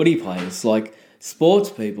footy players, like sports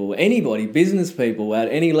people, anybody, business people at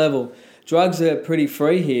any level. Drugs are pretty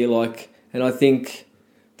free here, and I think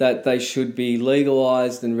that they should be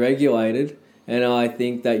legalised and regulated, and I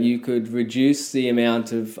think that you could reduce the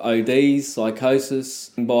amount of ODs, psychosis,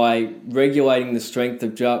 by regulating the strength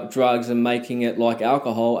of drugs and making it, like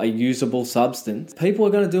alcohol, a usable substance. People are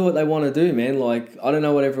going to do what they want to do, man. Like, I don't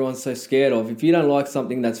know what everyone's so scared of. If you don't like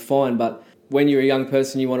something, that's fine, but when you're a young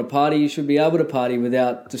person, you want to party, you should be able to party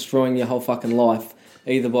without destroying your whole fucking life,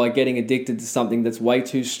 either by getting addicted to something that's way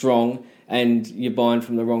too strong and you're buying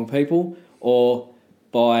from the wrong people, or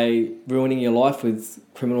by ruining your life with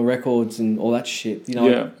criminal records and all that shit.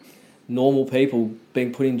 Normal people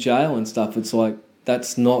being put in jail and stuff. It's like,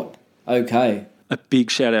 that's not okay. A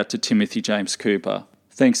big shout out to Timothy James Cooper.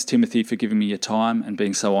 Thanks, Timothy, for giving me your time and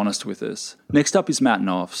being so honest with us. Next up is Matt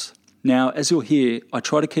Noffs. Now, as you'll hear, I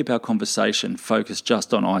try to keep our conversation focused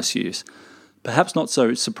just on ice use. Perhaps not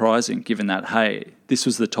so surprising given that, hey, this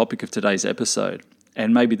was the topic of today's episode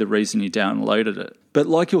and maybe the reason you downloaded it. But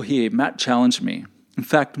like you'll hear, Matt challenged me. In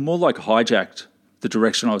fact, more like hijacked the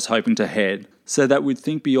direction I was hoping to head, so that we'd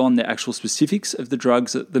think beyond the actual specifics of the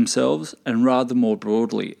drugs themselves and rather more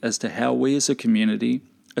broadly as to how we as a community,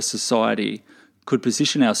 a society, could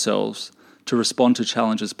position ourselves to respond to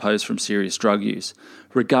challenges posed from serious drug use,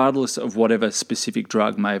 regardless of whatever specific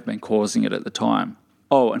drug may have been causing it at the time.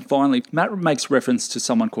 Oh, and finally, Matt makes reference to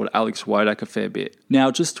someone called Alex Wodak a fair bit.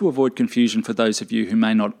 Now, just to avoid confusion for those of you who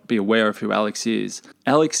may not be aware of who Alex is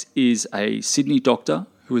a Sydney doctor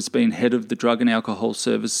who has been head of the Drug and Alcohol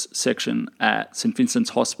Service section at St Vincent's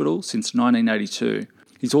Hospital since 1982.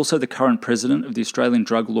 He's also the current president of the Australian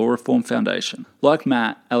Drug Law Reform Foundation. Like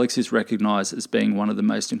Matt, Alex is recognised as being one of the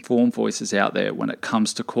most informed voices out there when it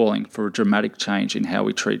comes to calling for a dramatic change in how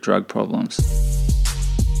we treat drug problems.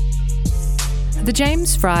 The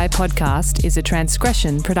James Fry podcast is a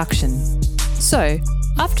Transgression production. So,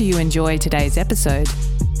 after you enjoy today's episode,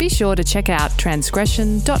 be sure to check out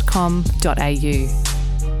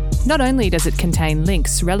transgression.com.au. Not only does it contain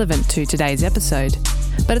links relevant to today's episode,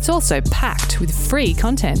 but it's also packed with free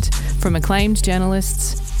content from acclaimed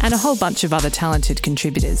journalists and a whole bunch of other talented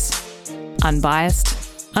contributors.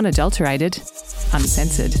 Unbiased, unadulterated,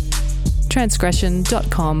 uncensored.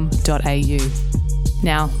 transgression.com.au.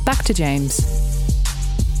 Now, back to James.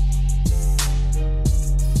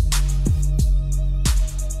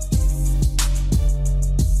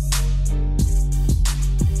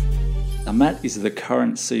 Matt is the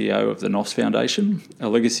current CEO of the Noffs Foundation, a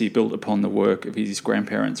legacy built upon the work of his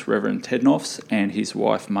grandparents, Reverend Ted Noffs, and his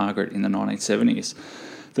wife, Margaret, in the 1970s.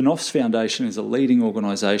 The Noffs Foundation is a leading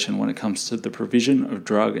organisation when it comes to the provision of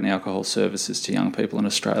drug and alcohol services to young people in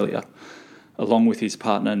Australia. Along with his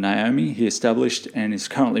partner Naomi, he established and is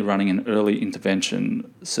currently running an early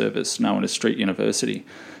intervention service known as Street University.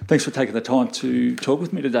 Thanks for taking the time to talk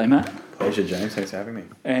with me today, Matt. Pleasure, James. Thanks for having me.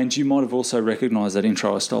 And you might have also recognised that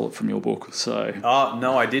intro. I stole it from your book. So. Oh,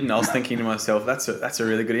 no, I didn't. I was thinking to myself, that's a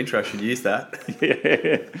really good intro. I should use that.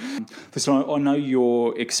 Yeah. So I know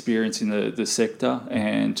your experience in the sector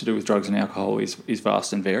and to do with drugs and alcohol is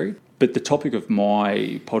vast and varied. But the topic of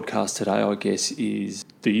my podcast today, I guess, is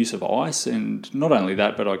the use of ice, and not only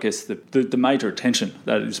that, but I guess the major attention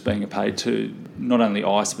that is being paid to not only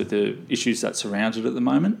ice, but the issues that surround it at the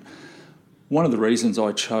moment. One of the reasons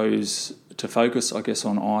I chose to focus, I guess,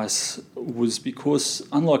 on ice was because,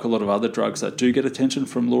 unlike a lot of other drugs that do get attention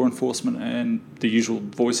from law enforcement and the usual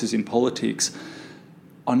voices in politics,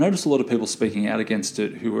 I noticed a lot of people speaking out against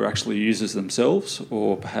it who were actually users themselves,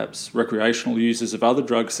 or perhaps recreational users of other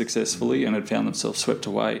drugs successfully and had found themselves swept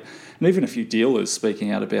away. And even a few dealers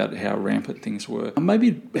speaking out about how rampant things were. Maybe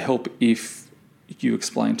it'd help if you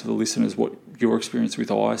explain to the listeners what your experience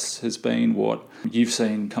with ice has been, what you've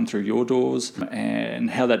seen come through your doors,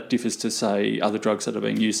 and how that differs to, say, other drugs that are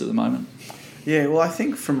being used at the moment. Yeah, well, I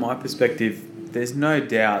think from my perspective, there's no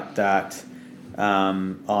doubt that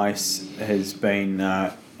ice has been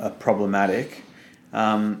problematic,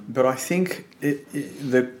 but I think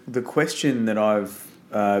the question that I've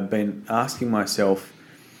been asking myself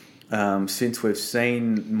since we've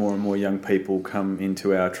seen more and more young people come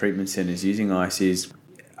into our treatment centres using ice is,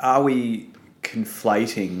 are we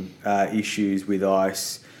conflating issues with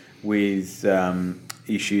ice with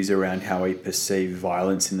issues around how we perceive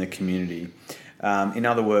violence in the community? In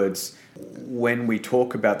other words, when we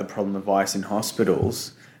talk about the problem of ice in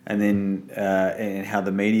hospitals and then and how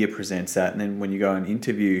the media presents that, and then when you go and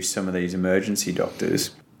interview some of these emergency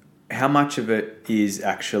doctors, how much of it is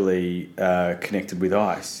actually connected with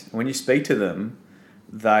ice? When you speak to them,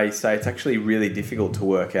 they say it's actually really difficult to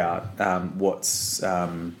work out what's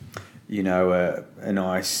an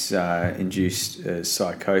ice-induced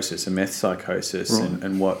psychosis, a meth psychosis, right,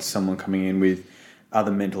 and what's someone coming in with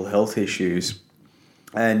other mental health issues.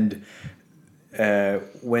 And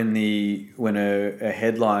when a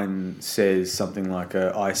headline says something like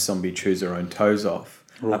 "Ice zombie chews her own toes off,"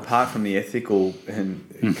 right, apart from the ethical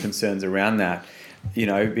and concerns around that,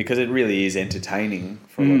 because it really is entertaining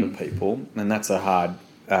for a lot of people, and that's a hard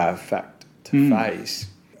fact to face.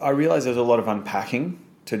 I realise there's a lot of unpacking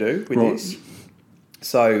to do with this,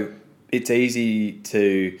 so it's easy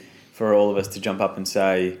for all of us to jump up and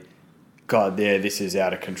say, "God, this is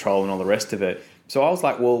out of control," and all the rest of it. So I was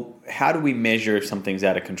like, well, how do we measure if something's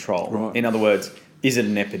out of control? Right. In other words, is it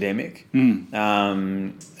an epidemic? Is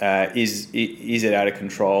it out of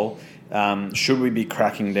control? Should we be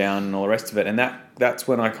cracking down and all the rest of it? And that's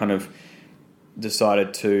when I kind of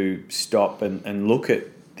decided to stop and look at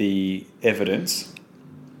the evidence.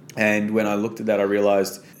 And when I looked at that, I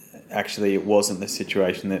realised actually it wasn't the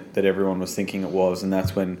situation that everyone was thinking it was. And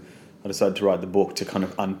that's when I decided to write the book, to kind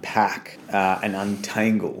of unpack and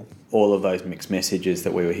untangle all of those mixed messages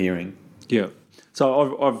that we were hearing. Yeah.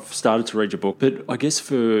 So I've started to read your book, but I guess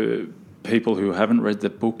for people who haven't read the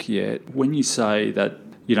book yet, when you say that,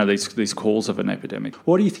 these calls of an epidemic,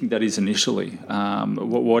 what do you think that is initially?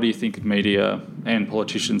 Why do you think media and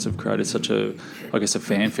politicians have created such a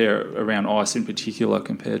fanfare around ice in particular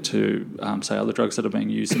compared to, say, other drugs that are being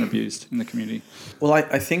used and abused in the community? Well,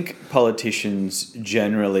 I think politicians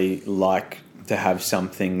generally like to have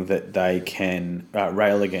something that they can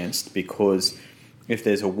rail against, because if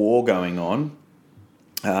there's a war going on,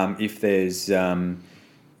 if there's an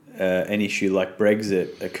issue like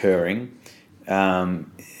Brexit occurring,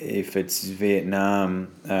 if it's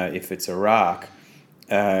Vietnam, if it's Iraq,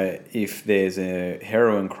 if there's a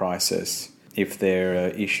heroin crisis, if there are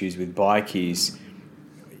issues with bikies,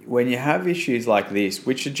 when you have issues like this,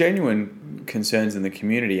 which are genuine concerns in the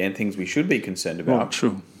community and things we should be concerned about, oh,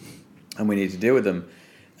 true, and we need to deal with them,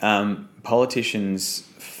 politicians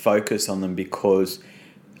focus on them because,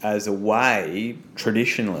 as a way,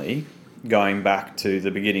 traditionally, going back to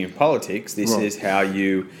the beginning of politics, this is how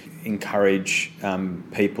you encourage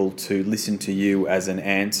people to listen to you as an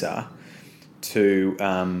answer to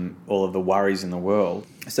all of the worries in the world.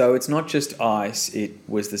 So it's not just ice. It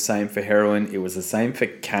was the same for heroin. It was the same for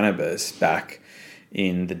cannabis back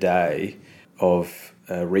in the day of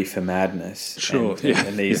reefer madness. Sure,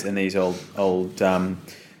 and these old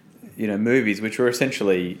movies, which were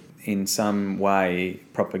essentially in some way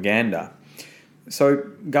propaganda. So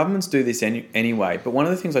governments do this anyway, but one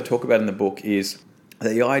of the things I talk about in the book is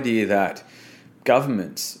the idea that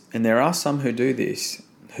governments, and there are some who do this,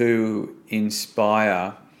 who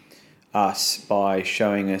inspire us by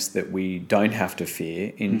showing us that we don't have to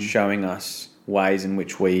fear, in showing us ways in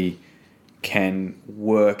which we can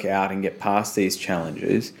work out and get past these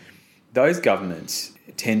challenges. Those governments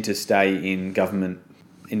tend to stay in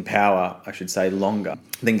power, I should say, longer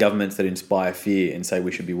than governments that inspire fear and say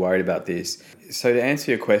we should be worried about this. So to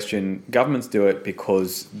answer your question, governments do it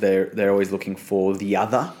because they're always looking for the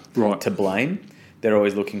other to blame. They're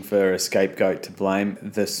always looking for a scapegoat to blame.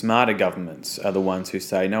 The smarter governments are the ones who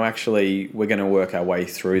say, no, actually, we're going to work our way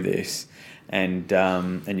through this. And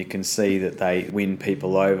you can see that they win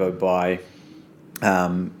people over by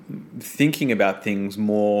thinking about things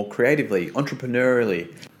more creatively,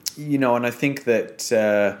 entrepreneurially. And I think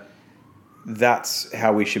that that's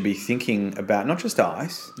how we should be thinking about not just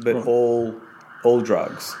ice, but all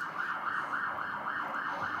drugs.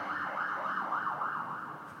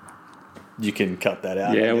 You can cut that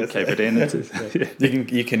out. Yeah, we'll keep it in.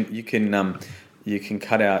 You can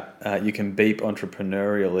cut out. You can beep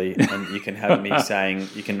entrepreneurially, and you can have me saying.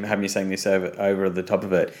 You can have me saying this over the top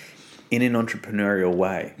of it, in an entrepreneurial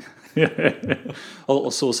way. Yeah, I'll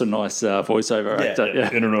source a nice voiceover actor. Yeah,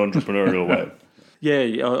 in an entrepreneurial way.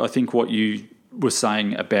 Yeah, I think what you were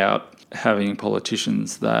saying about having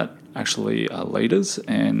politicians that actually are leaders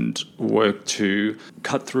and work to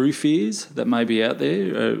cut through fears that may be out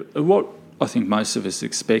there, what I think most of us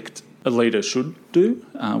expect a leader should do,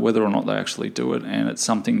 whether or not they actually do it. And it's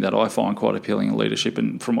something that I find quite appealing in leadership.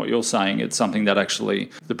 And from what you're saying, it's something that actually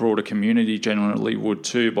the broader community generally would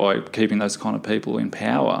too, by keeping those kind of people in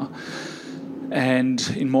power. And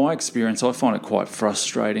in my experience, I find it quite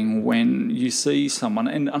frustrating when you see someone,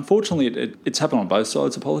 and unfortunately it's happened on both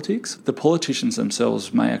sides of politics. The politicians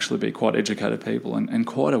themselves may actually be quite educated people and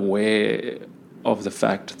quite aware of the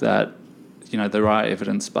fact that there are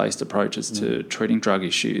evidence-based approaches to treating drug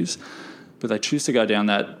issues, but they choose to go down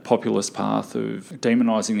that populist path of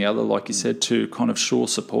demonising the other, like you said, to kind of shore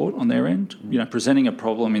support on their end, presenting a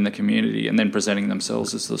problem in the community and then presenting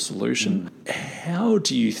themselves as the solution. How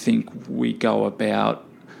do you think we go about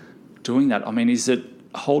doing that? I mean, is it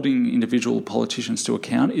holding individual politicians to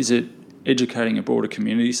account? Is it educating a broader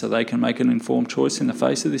community so they can make an informed choice in the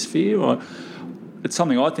face of this fear? Or it's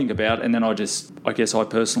something I think about, and then I guess I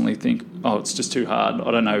personally think, it's just too hard.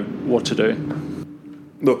 I don't know what to do.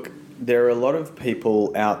 Look, there are a lot of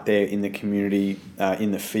people out there in the community,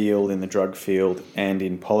 in the field, in the drug field, and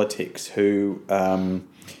in politics who are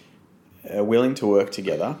willing to work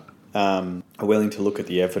together, are willing to look at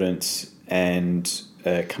the evidence and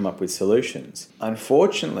come up with solutions.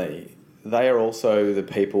 Unfortunately, they are also the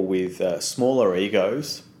people with smaller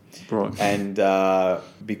egos. Right. And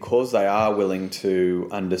because they are willing to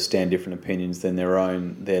understand different opinions than their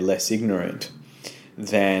own, they're less ignorant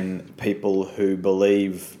than people who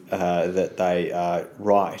believe that they are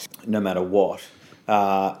right, no matter what.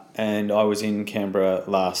 And I was in Canberra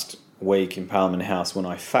last week in Parliament House when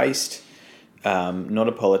I faced not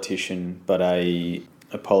a politician, but a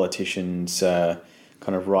politician's kind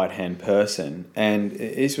of right-hand person. And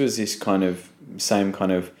this was this same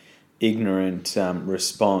kind of ignorant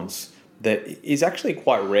response that is actually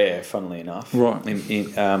quite rare, funnily enough. Right.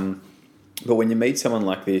 But when you meet someone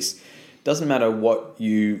like this, it doesn't matter what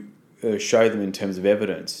you show them in terms of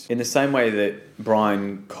evidence. In the same way that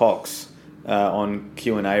Brian Cox on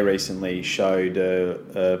Q&A recently showed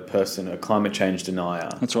a climate change denier.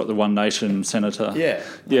 That's right, the One Nation senator. Yeah,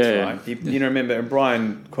 that's right. You remember,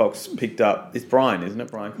 Brian Cox picked up, it's Brian, isn't it,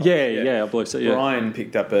 Brian Cox? Yeah, I believe so, yeah. Brian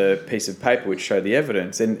picked up a piece of paper which showed the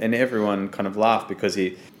evidence, and everyone kind of laughed because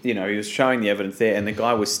he was showing the evidence there and the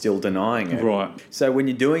guy was still denying it. Right. So when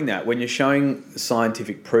you're doing that, when you're showing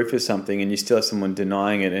scientific proof of something and you still have someone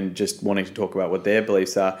denying it and just wanting to talk about what their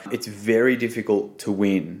beliefs are, it's very difficult to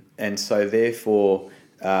win. And so therefore,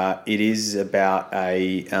 it is about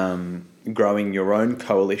growing your own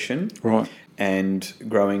coalition, right, and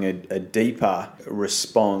growing a deeper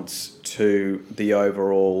response to the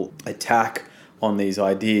overall attack on these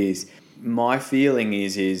ideas. My feeling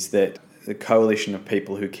is that the coalition of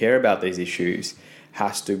people who care about these issues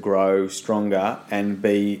has to grow stronger and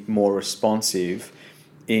be more responsive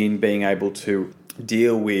in being able to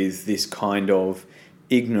deal with this kind of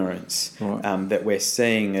ignorance that we're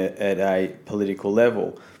seeing at a political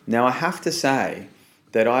level. Now, I have to say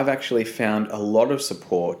that I've actually found a lot of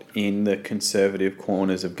support in the conservative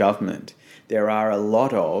corners of government. There are a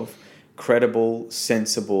lot of credible,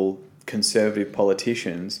 sensible, conservative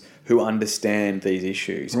politicians who understand these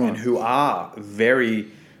issues and who are very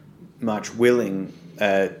much willing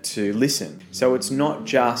to listen. So it's not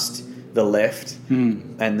just the left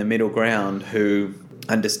and the middle ground who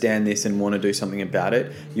understand this and want to do something about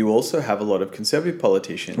it. You also have a lot of conservative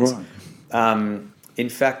politicians. Right. In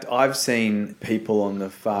fact, I've seen people on the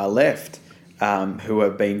far left who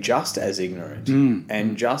have been just as ignorant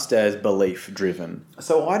and just as belief-driven.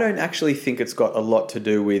 So I don't actually think it's got a lot to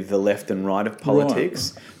do with the left and right of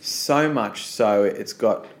politics. Right. So much so, it's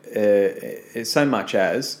got it's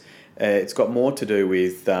got more to do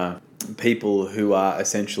with people who are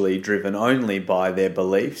essentially driven only by their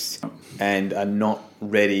beliefs and are not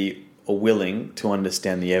ready or willing to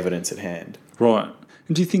understand the evidence at hand. Right.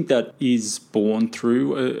 And do you think that is born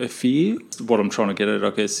through a fear? What I'm trying to get at, I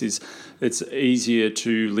guess, is it's easier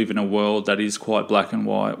to live in a world that is quite black and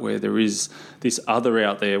white, where there is this other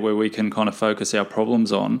out there where we can kind of focus our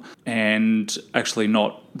problems on and actually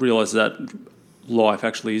not realise that life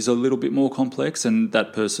actually is a little bit more complex, and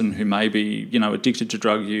that person who may be, addicted to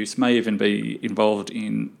drug use, may even be involved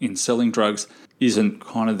in selling drugs, isn't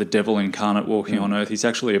kind of the devil incarnate walking on earth. He's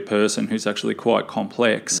actually a person who's actually quite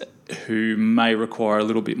complex, who may require a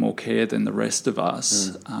little bit more care than the rest of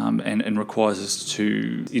us, and requires us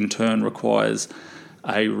to, in turn, requires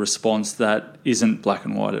a response that isn't black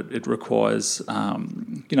and white. It requires,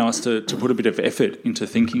 us to put a bit of effort into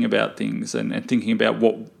thinking about things and thinking about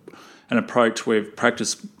what an approach we've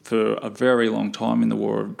practiced for a very long time in the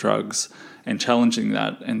war of drugs, and challenging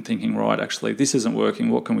that and thinking, right, actually, this isn't working.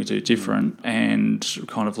 What can we do different? And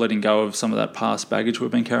kind of letting go of some of that past baggage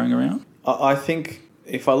we've been carrying around. I think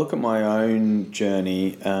if I look at my own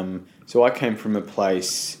journey, so I came from a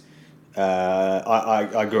place,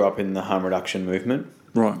 I grew up in the harm reduction movement.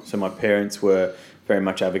 Right. So my parents were very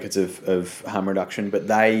much advocates of harm reduction, but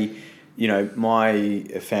they, my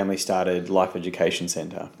family started Life Education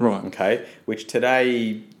Centre. Right. Okay, which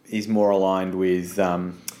today is more aligned with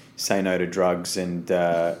Say No to Drugs and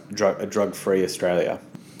Drug-Free Australia,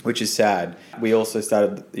 which is sad. We also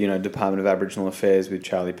started, Department of Aboriginal Affairs with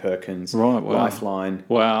Charlie Perkins, right, wow. Lifeline,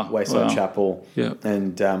 Wayside Chapel,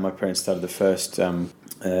 and my parents started the first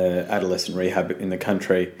adolescent rehab in the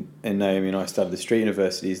country. And Naomi and I started the street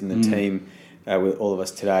universities, and the team with all of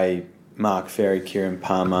us today, Mark Ferry, Kieran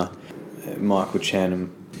Palmer, Michael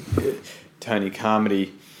Chan, Tony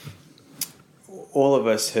Carmody, all of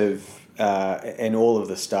us have, and all of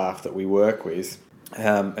the staff that we work with,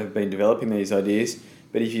 have been developing these ideas.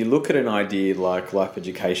 But if you look at an idea like Life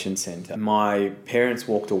Education Centre, my parents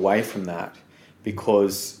walked away from that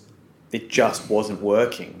because it just wasn't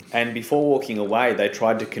working. And before walking away, they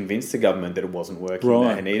tried to convince the government that it wasn't working,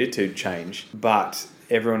 right. They needed to change. But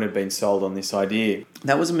everyone had been sold on this idea.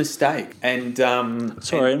 That was a mistake. And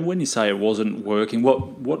and when you say it wasn't working,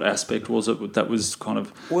 what aspect was it that was kind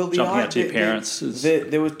of jumping out to your parents?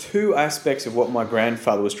 There were two aspects of what my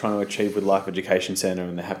grandfather was trying to achieve with Life Education Centre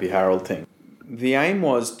and the Happy Harold thing. The aim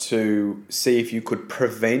was to see if you could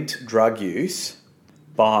prevent drug use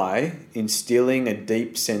by instilling a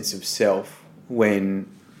deep sense of self when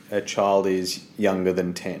a child is younger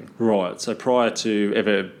than 10. Right. So prior to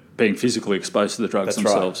ever being physically exposed to the drugs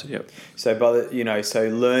themselves. Right. Yep. So so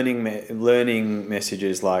learning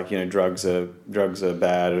messages like, drugs are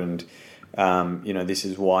bad, and this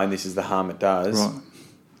is why, and this is the harm it does. Right.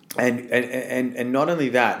 And not only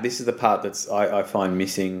that, this is the part that's I find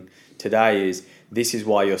missing today, is this is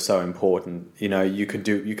why you're so important. You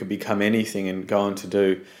could become anything and go on to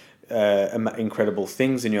do incredible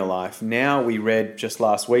things in your life. Now, we read just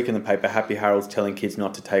last week in the paper, Happy Harold's telling kids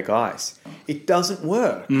not to take ice. It doesn't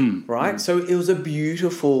work, right? So it was a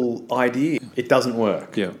beautiful idea. It doesn't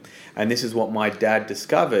work. Yeah. And this is what my dad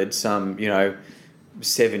discovered some,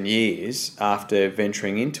 7 years after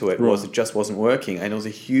venturing into it, was it just wasn't working. And it was a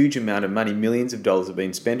huge amount of money. Millions of dollars have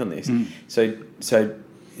been spent on this. So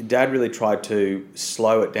Dad really tried to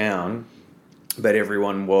slow it down, but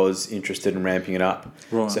everyone was interested in ramping it up.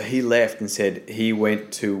 Right. So he left and said he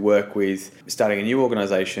went to work with, starting a new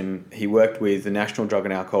organisation. He worked with the National Drug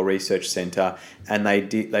and Alcohol Research Centre, and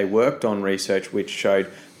they worked on research which showed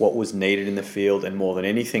what was needed in the field, and more than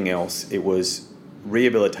anything else, it was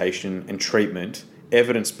rehabilitation and treatment,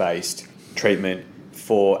 evidence-based treatment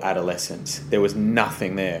for adolescents. There was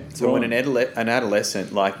nothing there. So when an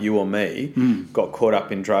adolescent like you or me got caught up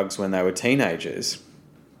in drugs when they were teenagers,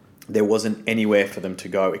 there wasn't anywhere for them to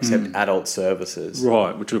go except adult services.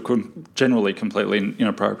 Right, which were generally completely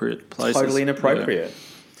inappropriate places. Totally inappropriate.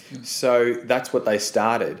 Yeah. So that's what they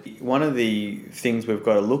started. One of the things we've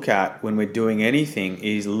got to look at when we're doing anything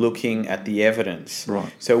is looking at the evidence.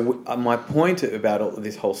 Right. So my point about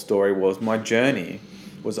this whole story was, my journey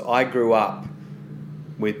was, I grew up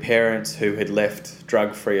with parents who had left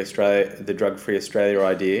the Drug-Free Australia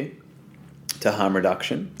idea, to harm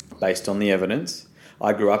reduction based on the evidence.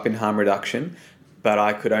 I grew up in harm reduction, but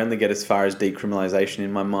I could only get as far as decriminalisation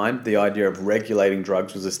in my mind. The idea of regulating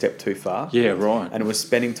drugs was a step too far. Yeah, right. And it was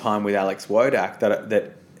spending time with Alex Wodak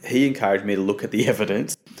that he encouraged me to look at the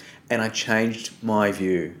evidence, and I changed my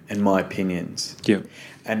view and my opinions. Yeah.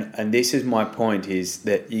 And this is my point, is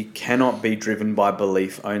that you cannot be driven by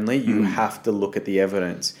belief only. You have to look at the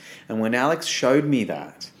evidence. And when Alex showed me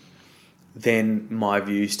that, then my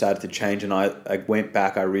view started to change, and I went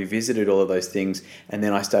back, I revisited all of those things, and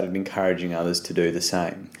then I started encouraging others to do the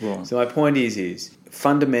same. Right. So my point is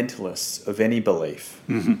fundamentalists of any belief,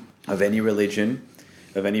 of any religion,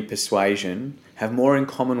 of any persuasion, have more in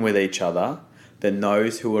common with each other than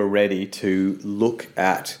those who are ready to look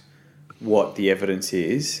at what the evidence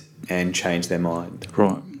is and change their mind.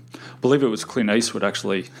 Right. I believe it was Clint Eastwood,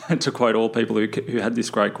 actually, to quote all people who had this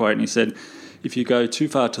great quote, and he said, if you go too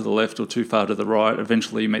far to the left or too far to the right,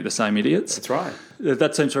 eventually you meet the same idiots. That's right.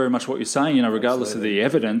 That seems very much what you're saying, regardless Absolutely. of the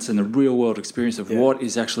evidence and the real-world experience of what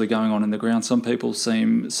is actually going on in the ground. Some people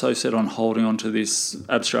seem so set on holding on to this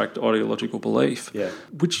abstract ideological belief,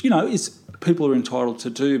 which, is people are entitled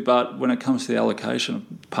to do, but when it comes to the allocation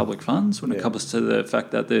of public funds, when it comes to the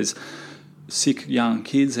fact that there's sick young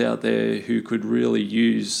kids out there who could really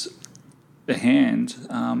use a hand,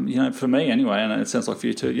 for me anyway, and it sounds like for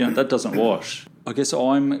you too, that doesn't wash. I guess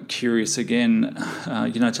I'm curious again,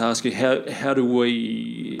 to ask you, how do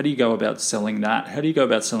you go about selling that? How do you go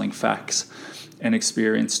about selling facts and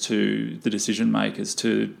experience to the decision makers,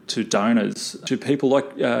 to donors, to people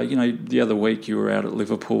like, the other week you were out at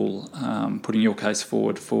Liverpool putting your case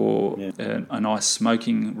forward for a nice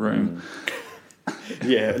smoking room.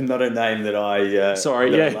 Yeah, not a name that I... Sorry,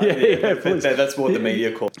 please. That's what the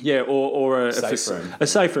media call. Yeah, or a safe room. A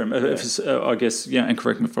safe room, I guess, and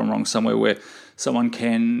correct me if I'm wrong, somewhere where someone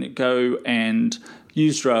can go and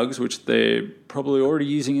use drugs, which they're probably already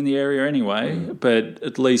using in the area anyway, but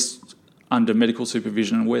at least under medical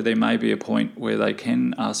supervision, where there may be a point where they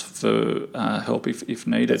can ask for help if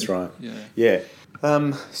needed. That's right. Yeah.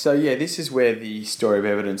 This is where the story of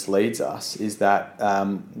evidence leads us, is that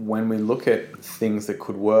when we look at things that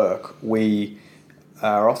could work, we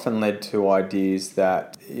are often led to ideas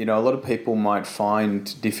that, a lot of people might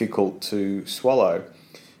find difficult to swallow,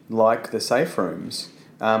 like the safe rooms.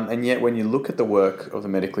 And yet when you look at the work of the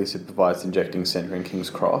Medically Supervised Injecting Centre in King's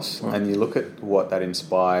Cross, and you look at what that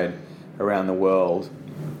inspired around the world,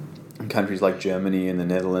 in countries like Germany and the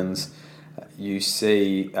Netherlands, you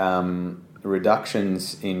see...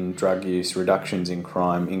 reductions in drug use, reductions in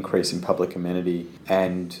crime, increase in public amenity,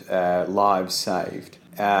 and lives saved.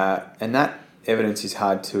 And that evidence is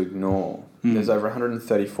hard to ignore. There's over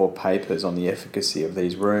 134 papers on the efficacy of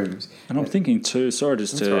these rooms. And I'm thinking too, sorry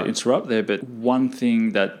just to interrupt there, but one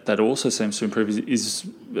thing that also seems to improve is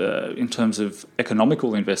in terms of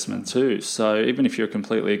economical investment too. So even if you're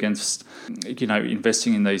completely against,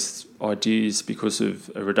 investing in these ideas because of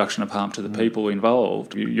a reduction of harm to the people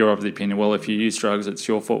involved, you're of the opinion, well, if you use drugs, it's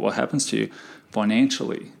your fault what happens to you.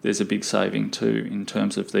 Financially, there's a big saving too in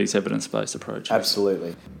terms of these evidence-based approaches.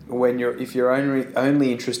 Absolutely. If you're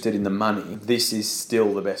only interested in the money, this is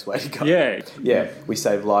still the best way to go. Yeah. We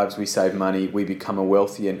save lives, we save money, we become a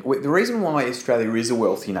wealthy... And the reason why Australia is a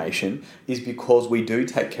wealthy nation is because we do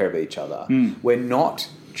take care of each other. We're not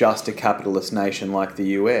just a capitalist nation like the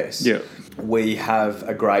US. Yeah. We have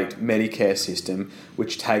a great Medicare system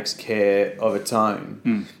which takes care of its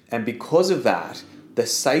own. And because of that, the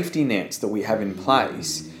safety nets that we have in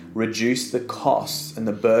place reduce the costs and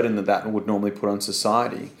the burden that would normally put on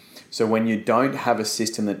society. So when you don't have a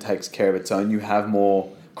system that takes care of its own, you have more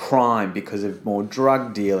crime because of more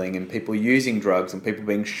drug dealing and people using drugs and people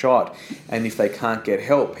being shot. And if they can't get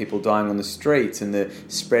help, people dying on the streets and the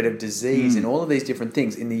spread of disease and all of these different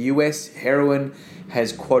things. In the US, heroin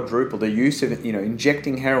has quadrupled. The use of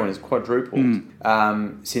injecting heroin has quadrupled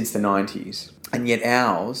since the 90s. And yet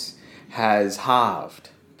ours has halved.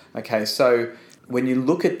 Okay, so when you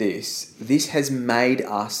look at this has made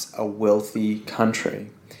us a wealthy country.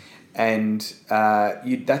 And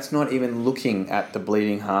that's not even looking at the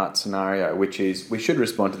bleeding heart scenario, which is, we should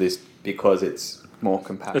respond to this because it's more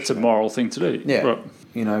compassionate. It's a moral thing to do. Yeah.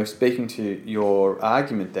 Right. Speaking to your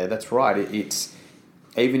argument there, that's right. It's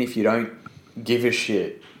even if you don't give a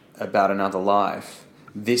shit about another life,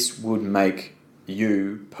 this would make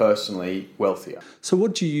you personally wealthier. So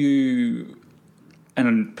what do you,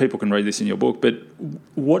 and people can read this in your book, but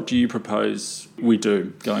what do you propose we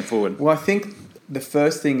do going forward? Well, I think the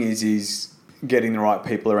first thing is getting the right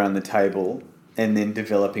people around the table and then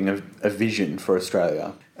developing a vision for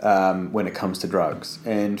Australia when it comes to drugs.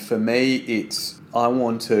 And for me, I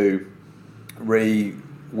want to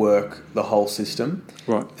work the whole system,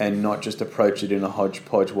 right, and not just approach it in a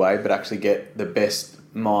hodgepodge way, but actually get the best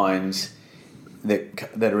minds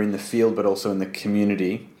that are in the field but also in the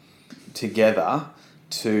community together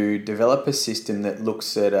to develop a system that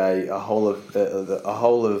looks at a whole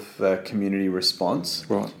of community response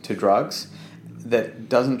right, to drugs, that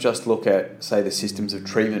doesn't just look at, say, the systems of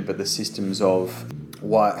treatment, but the systems of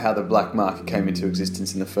how the black market came into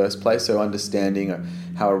existence in the first place. So understanding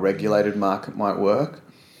how a regulated market might work.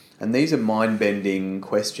 And these are mind-bending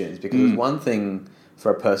questions, because it's one thing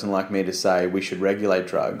for a person like me to say we should regulate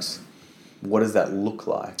drugs. What does that look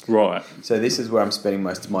like? right. So this is where I'm spending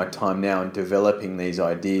most of my time now in developing these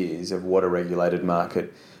ideas of what a regulated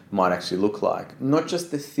market might actually look like. Not just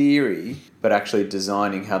the theory, but actually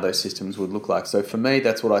designing how those systems would look like. So for me,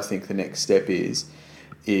 that's what I think the next step is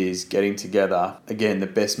getting together, again, the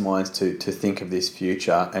best minds to think of this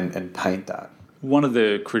future and paint that. One of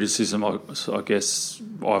the criticism, I guess,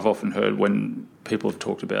 I've often heard when people have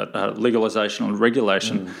talked about legalisation or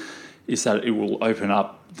regulation is that it will open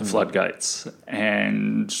up the floodgates.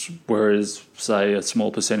 And whereas, say, a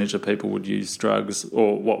small percentage of people would use drugs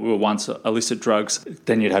or what were once illicit drugs,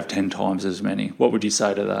 then you'd have 10 times as many. What would you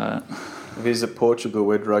say to that? Visit Portugal,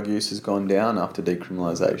 where drug use has gone down after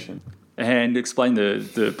decriminalisation. And explain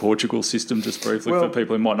the Portugal system just briefly for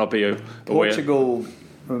people who might not be aware. Portugal,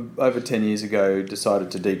 over 10 years ago, decided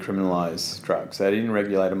to decriminalise drugs. They didn't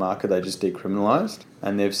regulate a market, they just decriminalised,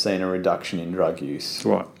 and they've seen a reduction in drug use.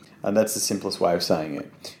 Right. And that's the simplest way of saying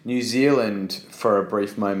it. New Zealand, for a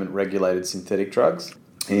brief moment, regulated synthetic drugs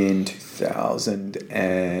in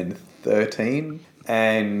 2013,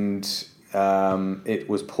 and it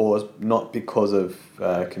was paused not because of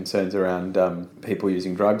concerns around people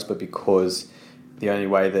using drugs, but because the only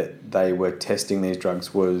way that they were testing these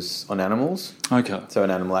drugs was on animals. Okay. So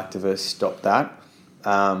an animal activist stopped that,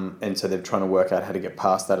 and so they're trying to work out how to get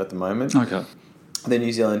past that at the moment. Okay. The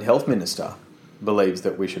New Zealand Health Minister believes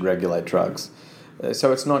that we should regulate drugs.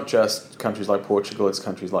 So it's not just countries like Portugal, it's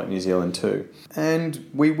countries like New Zealand too. And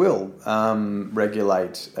we will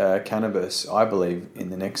regulate cannabis, I believe, in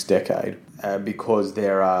the next decade because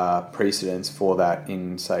there are precedents for that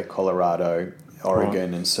in, say, Colorado,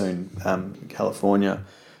 Oregon, and soon California.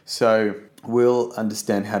 So we'll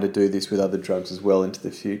understand how to do this with other drugs as well into the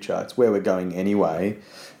future. It's where we're going anyway.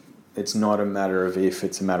 It's not a matter of if,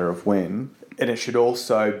 it's a matter of when. And it should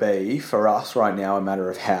also be, for us right now, a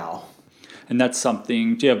matter of how. And that's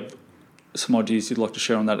something, do you have some ideas you'd like to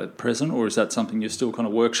share on that at present, or is that something you're still kind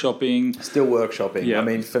of workshopping? Still workshopping. Yeah. I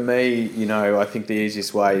mean, for me, I think the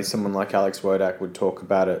easiest way, someone like Alex Wodak would talk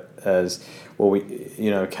about it as, well,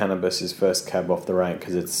 cannabis is first cab off the rank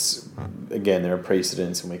because it's, again, there are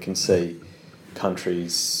precedents and we can see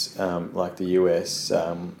countries like the US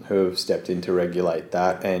who have stepped in to regulate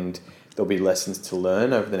that, and there'll be lessons to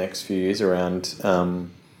learn over the next few years around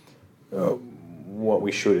what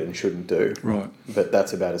we should and shouldn't do. Right. But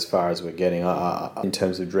that's about as far as we're getting. In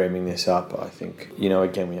terms of dreaming this up, I think,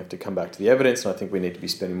 again, we have to come back to the evidence, and I think we need to be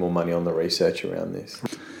spending more money on the research around this.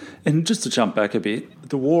 And just to jump back a bit,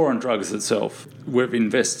 the war on drugs itself, we've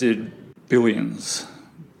invested billions.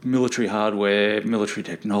 Military hardware, military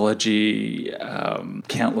technology,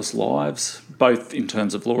 countless lives, both in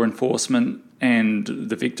terms of law enforcement and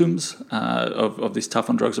the victims of this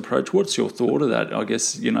tough on drugs approach. What's your thought of that, I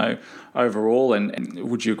guess, overall? And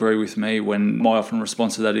would you agree with me when my often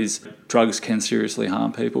response to that is drugs can seriously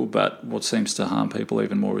harm people, but what seems to harm people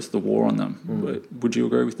even more is the war on them. Would you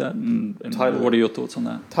agree with that? And Totally. What are your thoughts on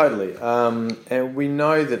that? Totally. And we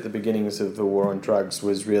know that the beginnings of the war on drugs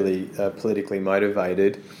was really politically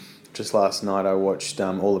motivated. Just last night I watched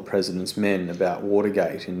All the President's Men about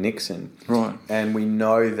Watergate and Nixon. Right. And we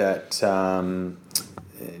know that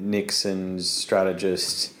Nixon's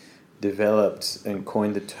strategist developed and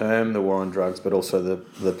coined the term the war on drugs, but also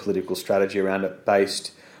the political strategy around it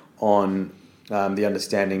based on the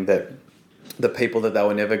understanding that the people that they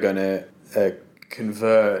were never going to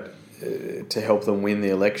convert to help them win the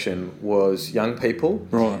election was young people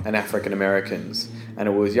and African Americans. And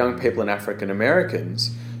it was young people and African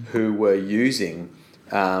Americans who were using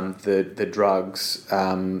the drugs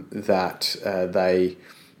that they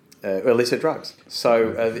illicit drugs.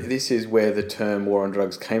 So this is where the term war on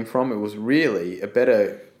drugs came from. It was really a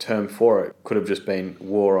better term for it. Could have just been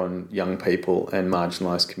war on young people and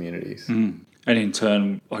marginalised communities. And in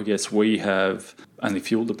turn, I guess we have only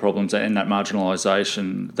fueled the problems and that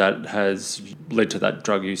marginalisation that has led to that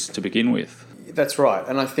drug use to begin with. That's right.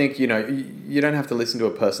 And I think, you don't have to listen to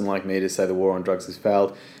a person like me to say the war on drugs has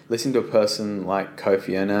failed. Listen to a person like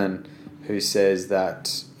Kofi Annan, who says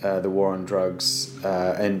that the war on drugs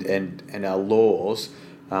and our laws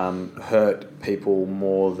hurt people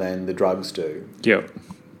more than the drugs do. Yeah.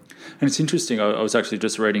 And it's interesting, I was actually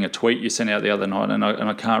just reading a tweet you sent out the other night, and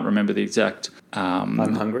I can't remember the exact... I'm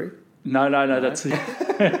hungry? No, that's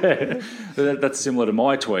that's similar to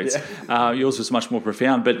my tweets. Yeah. Yours was much more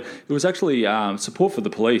profound, but it was actually support for the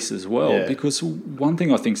police as well, because one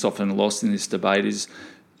thing I think is often lost in this debate is,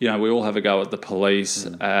 we all have a go at the police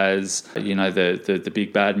as, the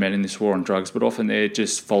big bad men in this war on drugs, but often they're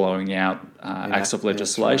just following out acts of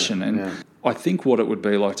legislation. Right. And I think what it would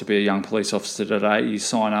be like to be a young police officer today, you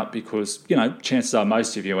sign up because, chances are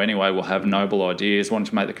most of you anyway will have noble ideas, wanting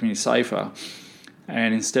to make the community safer.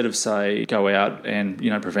 And instead of, say, go out and,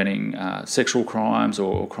 preventing sexual crimes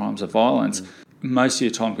or crimes of violence, most of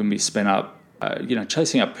your time can be spent up,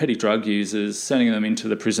 chasing up petty drug users, sending them into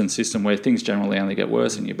the prison system where things generally only get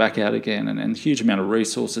worse and you're back out again, and a huge amount of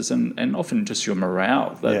resources and often just your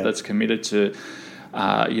morale that's committed to,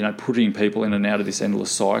 putting people in and out of this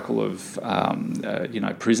endless cycle of,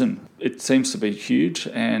 prison. It seems to be huge,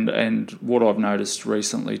 and what I've noticed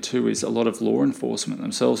recently too is a lot of law enforcement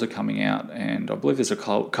themselves are coming out, and I believe there's a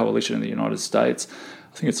coalition in the United States,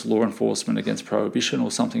 I think it's Law Enforcement Against Prohibition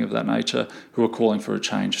or something of that nature, who are calling for a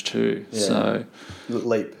change too. Yeah. So,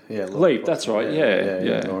 LEAP, LEAP, that's right,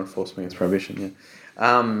 yeah. Law Enforcement Against Prohibition,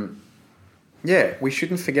 we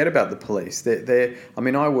shouldn't forget about the police.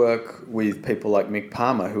 I work with people like Mick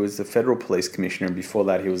Palmer, who was the Federal Police Commissioner, and before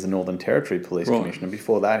that he was the Northern Territory Police Commissioner.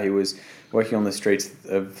 Before that he was working on the streets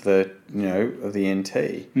of the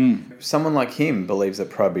NT. Someone like him believes that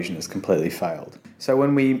prohibition has completely failed. So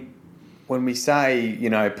when we say,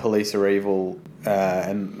 police are evil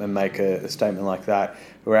and make a statement like that,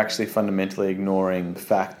 we're actually fundamentally ignoring the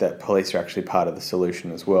fact that police are actually part of the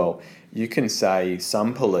solution as well. You can say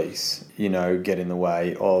some police, get in the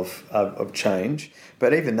way of change,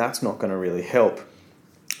 but even that's not going to really help.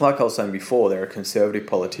 Like I was saying before, there are conservative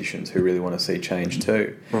politicians who really want to see change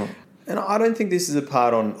too. Right. And I don't think this is a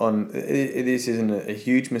part this isn't a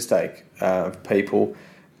huge mistake of people.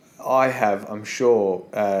 I'm sure,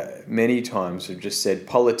 many times have just said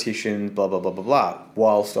politicians, blah, blah, blah, blah, blah,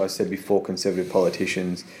 whilst I said before conservative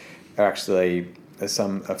politicians are actually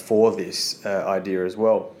for this idea as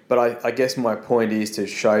well. But I guess my point is to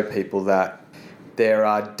show people that there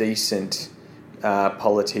are decent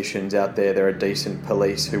politicians out there, there are decent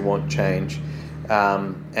police who want change,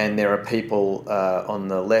 and there are people on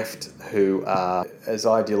the left who are as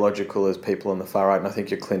ideological as people on the far right, and I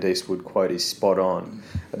think your Clint Eastwood quote is spot on.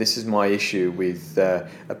 This is my issue with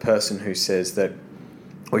a person who says that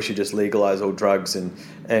we should just legalise all drugs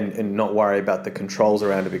and not worry about the controls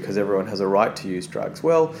around it because everyone has a right to use drugs.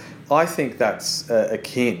 Well, I think that's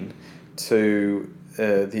akin to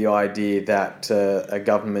the idea that a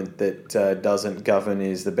government that doesn't govern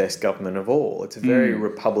is the best government of all. It's a very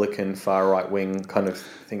Republican, far right-wing kind of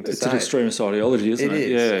thing to say. It's an extremist ideology, isn't it?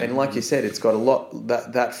 It is. Yeah. And like you said, it's got a lot,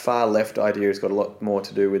 that far left idea has got a lot more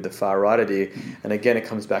to do with the far right idea. And again, it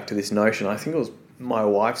comes back to this notion. I think it was my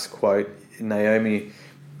wife's quote, Naomi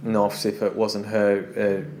Noffs, if it wasn't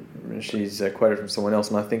her, she's quoted from someone else,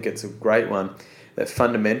 and I think it's a great one, that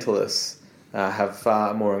fundamentalists have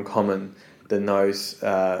far more in common than those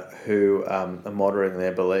who are moderate in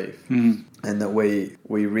their belief. And that we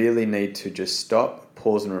really need to just stop,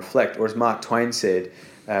 pause and reflect. Or as Mark Twain said,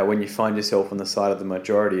 when you find yourself on the side of the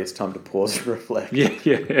majority, it's time to pause and reflect.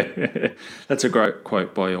 Yeah. That's a great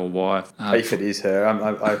quote by your wife. If it is her,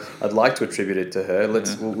 I'd like to attribute it to her.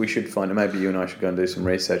 We should find it. Maybe you and I should go and do some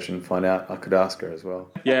research and find out. I could ask her as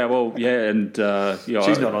well. Yeah, well, yeah, and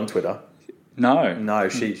she's not on Twitter. No,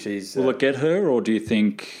 she's. Will it get her, or do you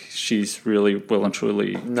think she's really well and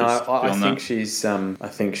truly? No, I think she's. I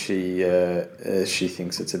think she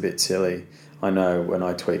thinks it's a bit silly. I know when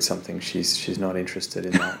I tweet something, she's not interested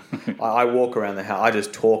in that. I walk around the house. I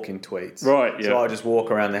just talk in tweets. Right. Yeah. So I just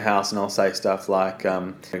walk around the house and I'll say stuff like,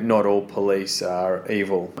 "Not all police are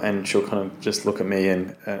evil," and she'll kind of just look at me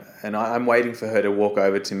and I'm waiting for her to walk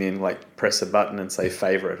over to me and like press a button and say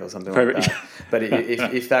 "favorite" or something like that. But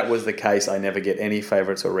if that was the case, I never get any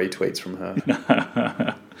favorites or retweets from her.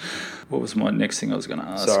 What was my next thing I was going to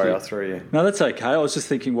ask? Sorry, I threw you. No, that's okay. I was just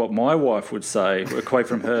thinking what my wife would say, a quote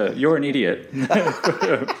from her. You're an idiot.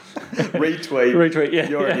 Retweet. Yeah.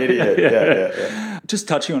 You're an idiot. Yeah. Just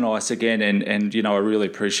touching on ICE again, and I really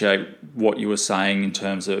appreciate what you were saying in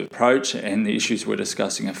terms of approach, and the issues we're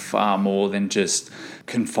discussing are far more than just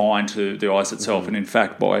confined to the ICE itself. And in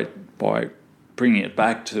fact, by bringing it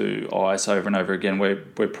back to ice over and over again,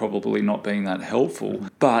 we're probably not being that helpful.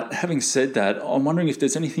 But having said that, I'm wondering if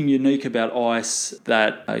there's anything unique about ice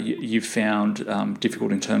that you've found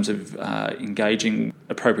difficult in terms of engaging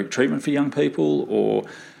appropriate treatment for young people or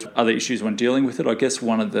other issues when dealing with it. I guess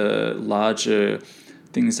one of the larger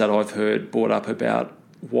things that I've heard brought up about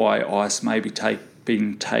why ice may be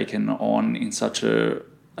being taken on in such a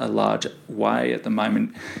large way at the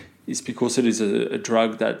moment is because it is a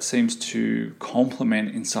drug that seems to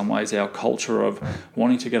complement in some ways our culture of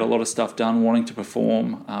wanting to get a lot of stuff done, wanting to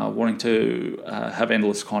perform, wanting to have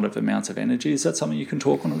endless kind of amounts of energy. Is that something you can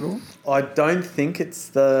talk on at all? I don't think it's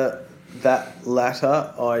that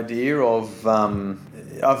latter idea of...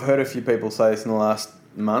 I've heard a few people say this in the last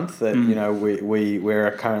month that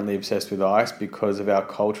we're currently obsessed with ice because of our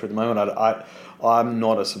culture at the moment. I'm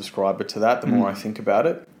not a subscriber to that. The more I think about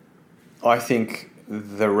it, I think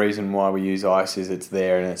the reason why we use ice is it's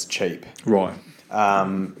there and it's cheap. Right.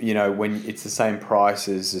 When it's the same price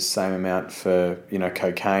as the same amount for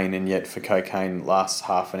cocaine, and yet for cocaine lasts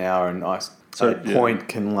half an hour and ice point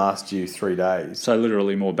can last you 3 days. So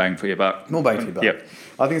literally more bang for your buck. More bang for your buck. Yep.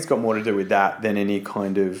 I think it's got more to do with that than any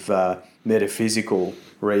kind of metaphysical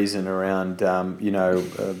reason around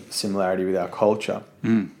similarity with our culture.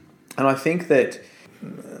 And I think that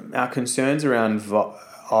our concerns around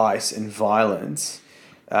ice and violence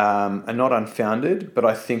are not unfounded, but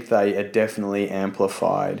I think they are definitely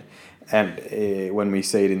amplified, and when we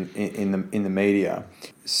see it in the media.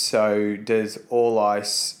 So does all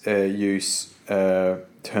ice use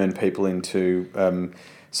turn people into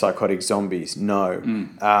psychotic zombies? No.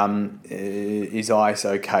 Is ice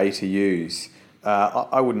okay to use?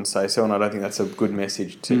 I wouldn't say so, and I don't think that's a good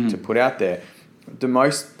message to put out there. Do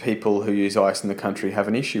most people who use ice in the country have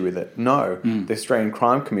an issue with it? No. The Australian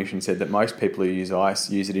Crime Commission said that most people who use ice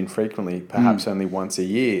use it infrequently, perhaps only once a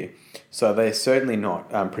year. So they're certainly not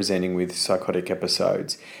presenting with psychotic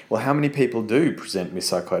episodes. Well, how many people do present with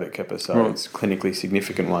psychotic episodes, clinically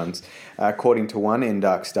significant ones? According to one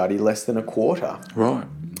NDARC study, less than a quarter. Right.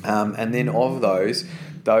 And then of those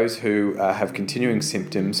who have continuing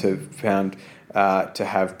symptoms have found to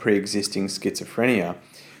have pre-existing schizophrenia.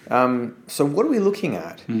 So what are we looking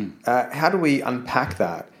at? How do we unpack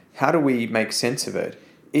that? How do we make sense of it?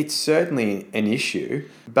 It's certainly an issue,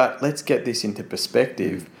 but let's get this into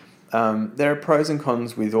perspective. There are pros and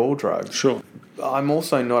cons with all drugs. Sure. I'm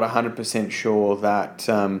also not 100% sure that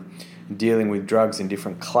dealing with drugs in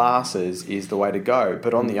different classes is the way to go.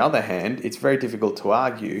 But on the other hand, it's very difficult to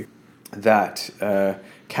argue that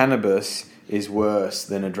cannabis is worse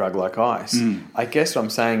than a drug like ice. I guess what I'm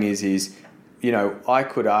saying is I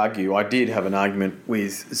could argue, I did have an argument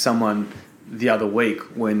with someone the other week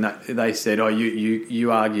when they said,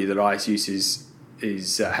 you argue that ice use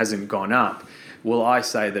hasn't gone up. Well, I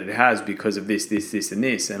say that it has because of this, and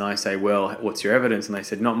this. And I say, well, what's your evidence? And they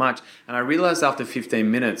said, not much. And I realised after 15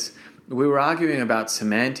 minutes, we were arguing about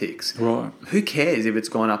semantics. Right. Who cares if it's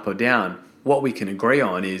gone up or down? What we can agree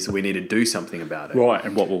on is we need to do something about it. Right,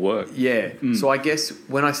 and what will work. Yeah. So I guess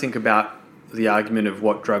when I think about the argument of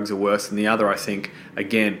what drugs are worse than the other, I think,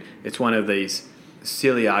 again, it's one of these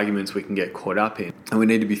silly arguments we can get caught up in. And we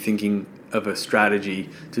need to be thinking of a strategy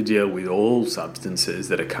to deal with all substances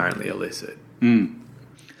that are currently illicit.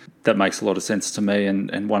 That makes a lot of sense to me.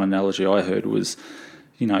 And one analogy I heard was,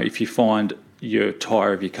 if you find your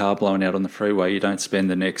tyre of your car blowing out on the freeway, you don't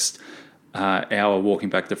spend the next hour walking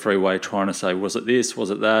back the freeway trying to say, was it this,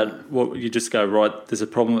 was it that? Well, you just go, right, there's a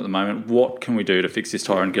problem at the moment. What can we do to fix this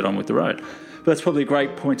tyre and get on with the road? But that's probably a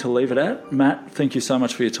great point to leave it at. Matt, thank you so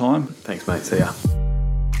much for your time. Thanks, mate. See ya.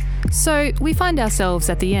 So we find ourselves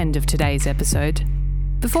at the end of today's episode.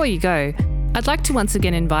 Before you go, I'd like to once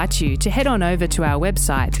again invite you to head on over to our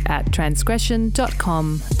website at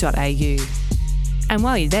transgression.com.au. And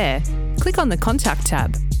while you're there, click on the Contact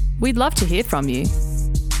tab. We'd love to hear from you.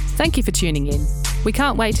 Thank you for tuning in. We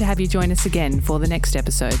can't wait to have you join us again for the next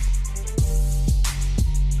episode.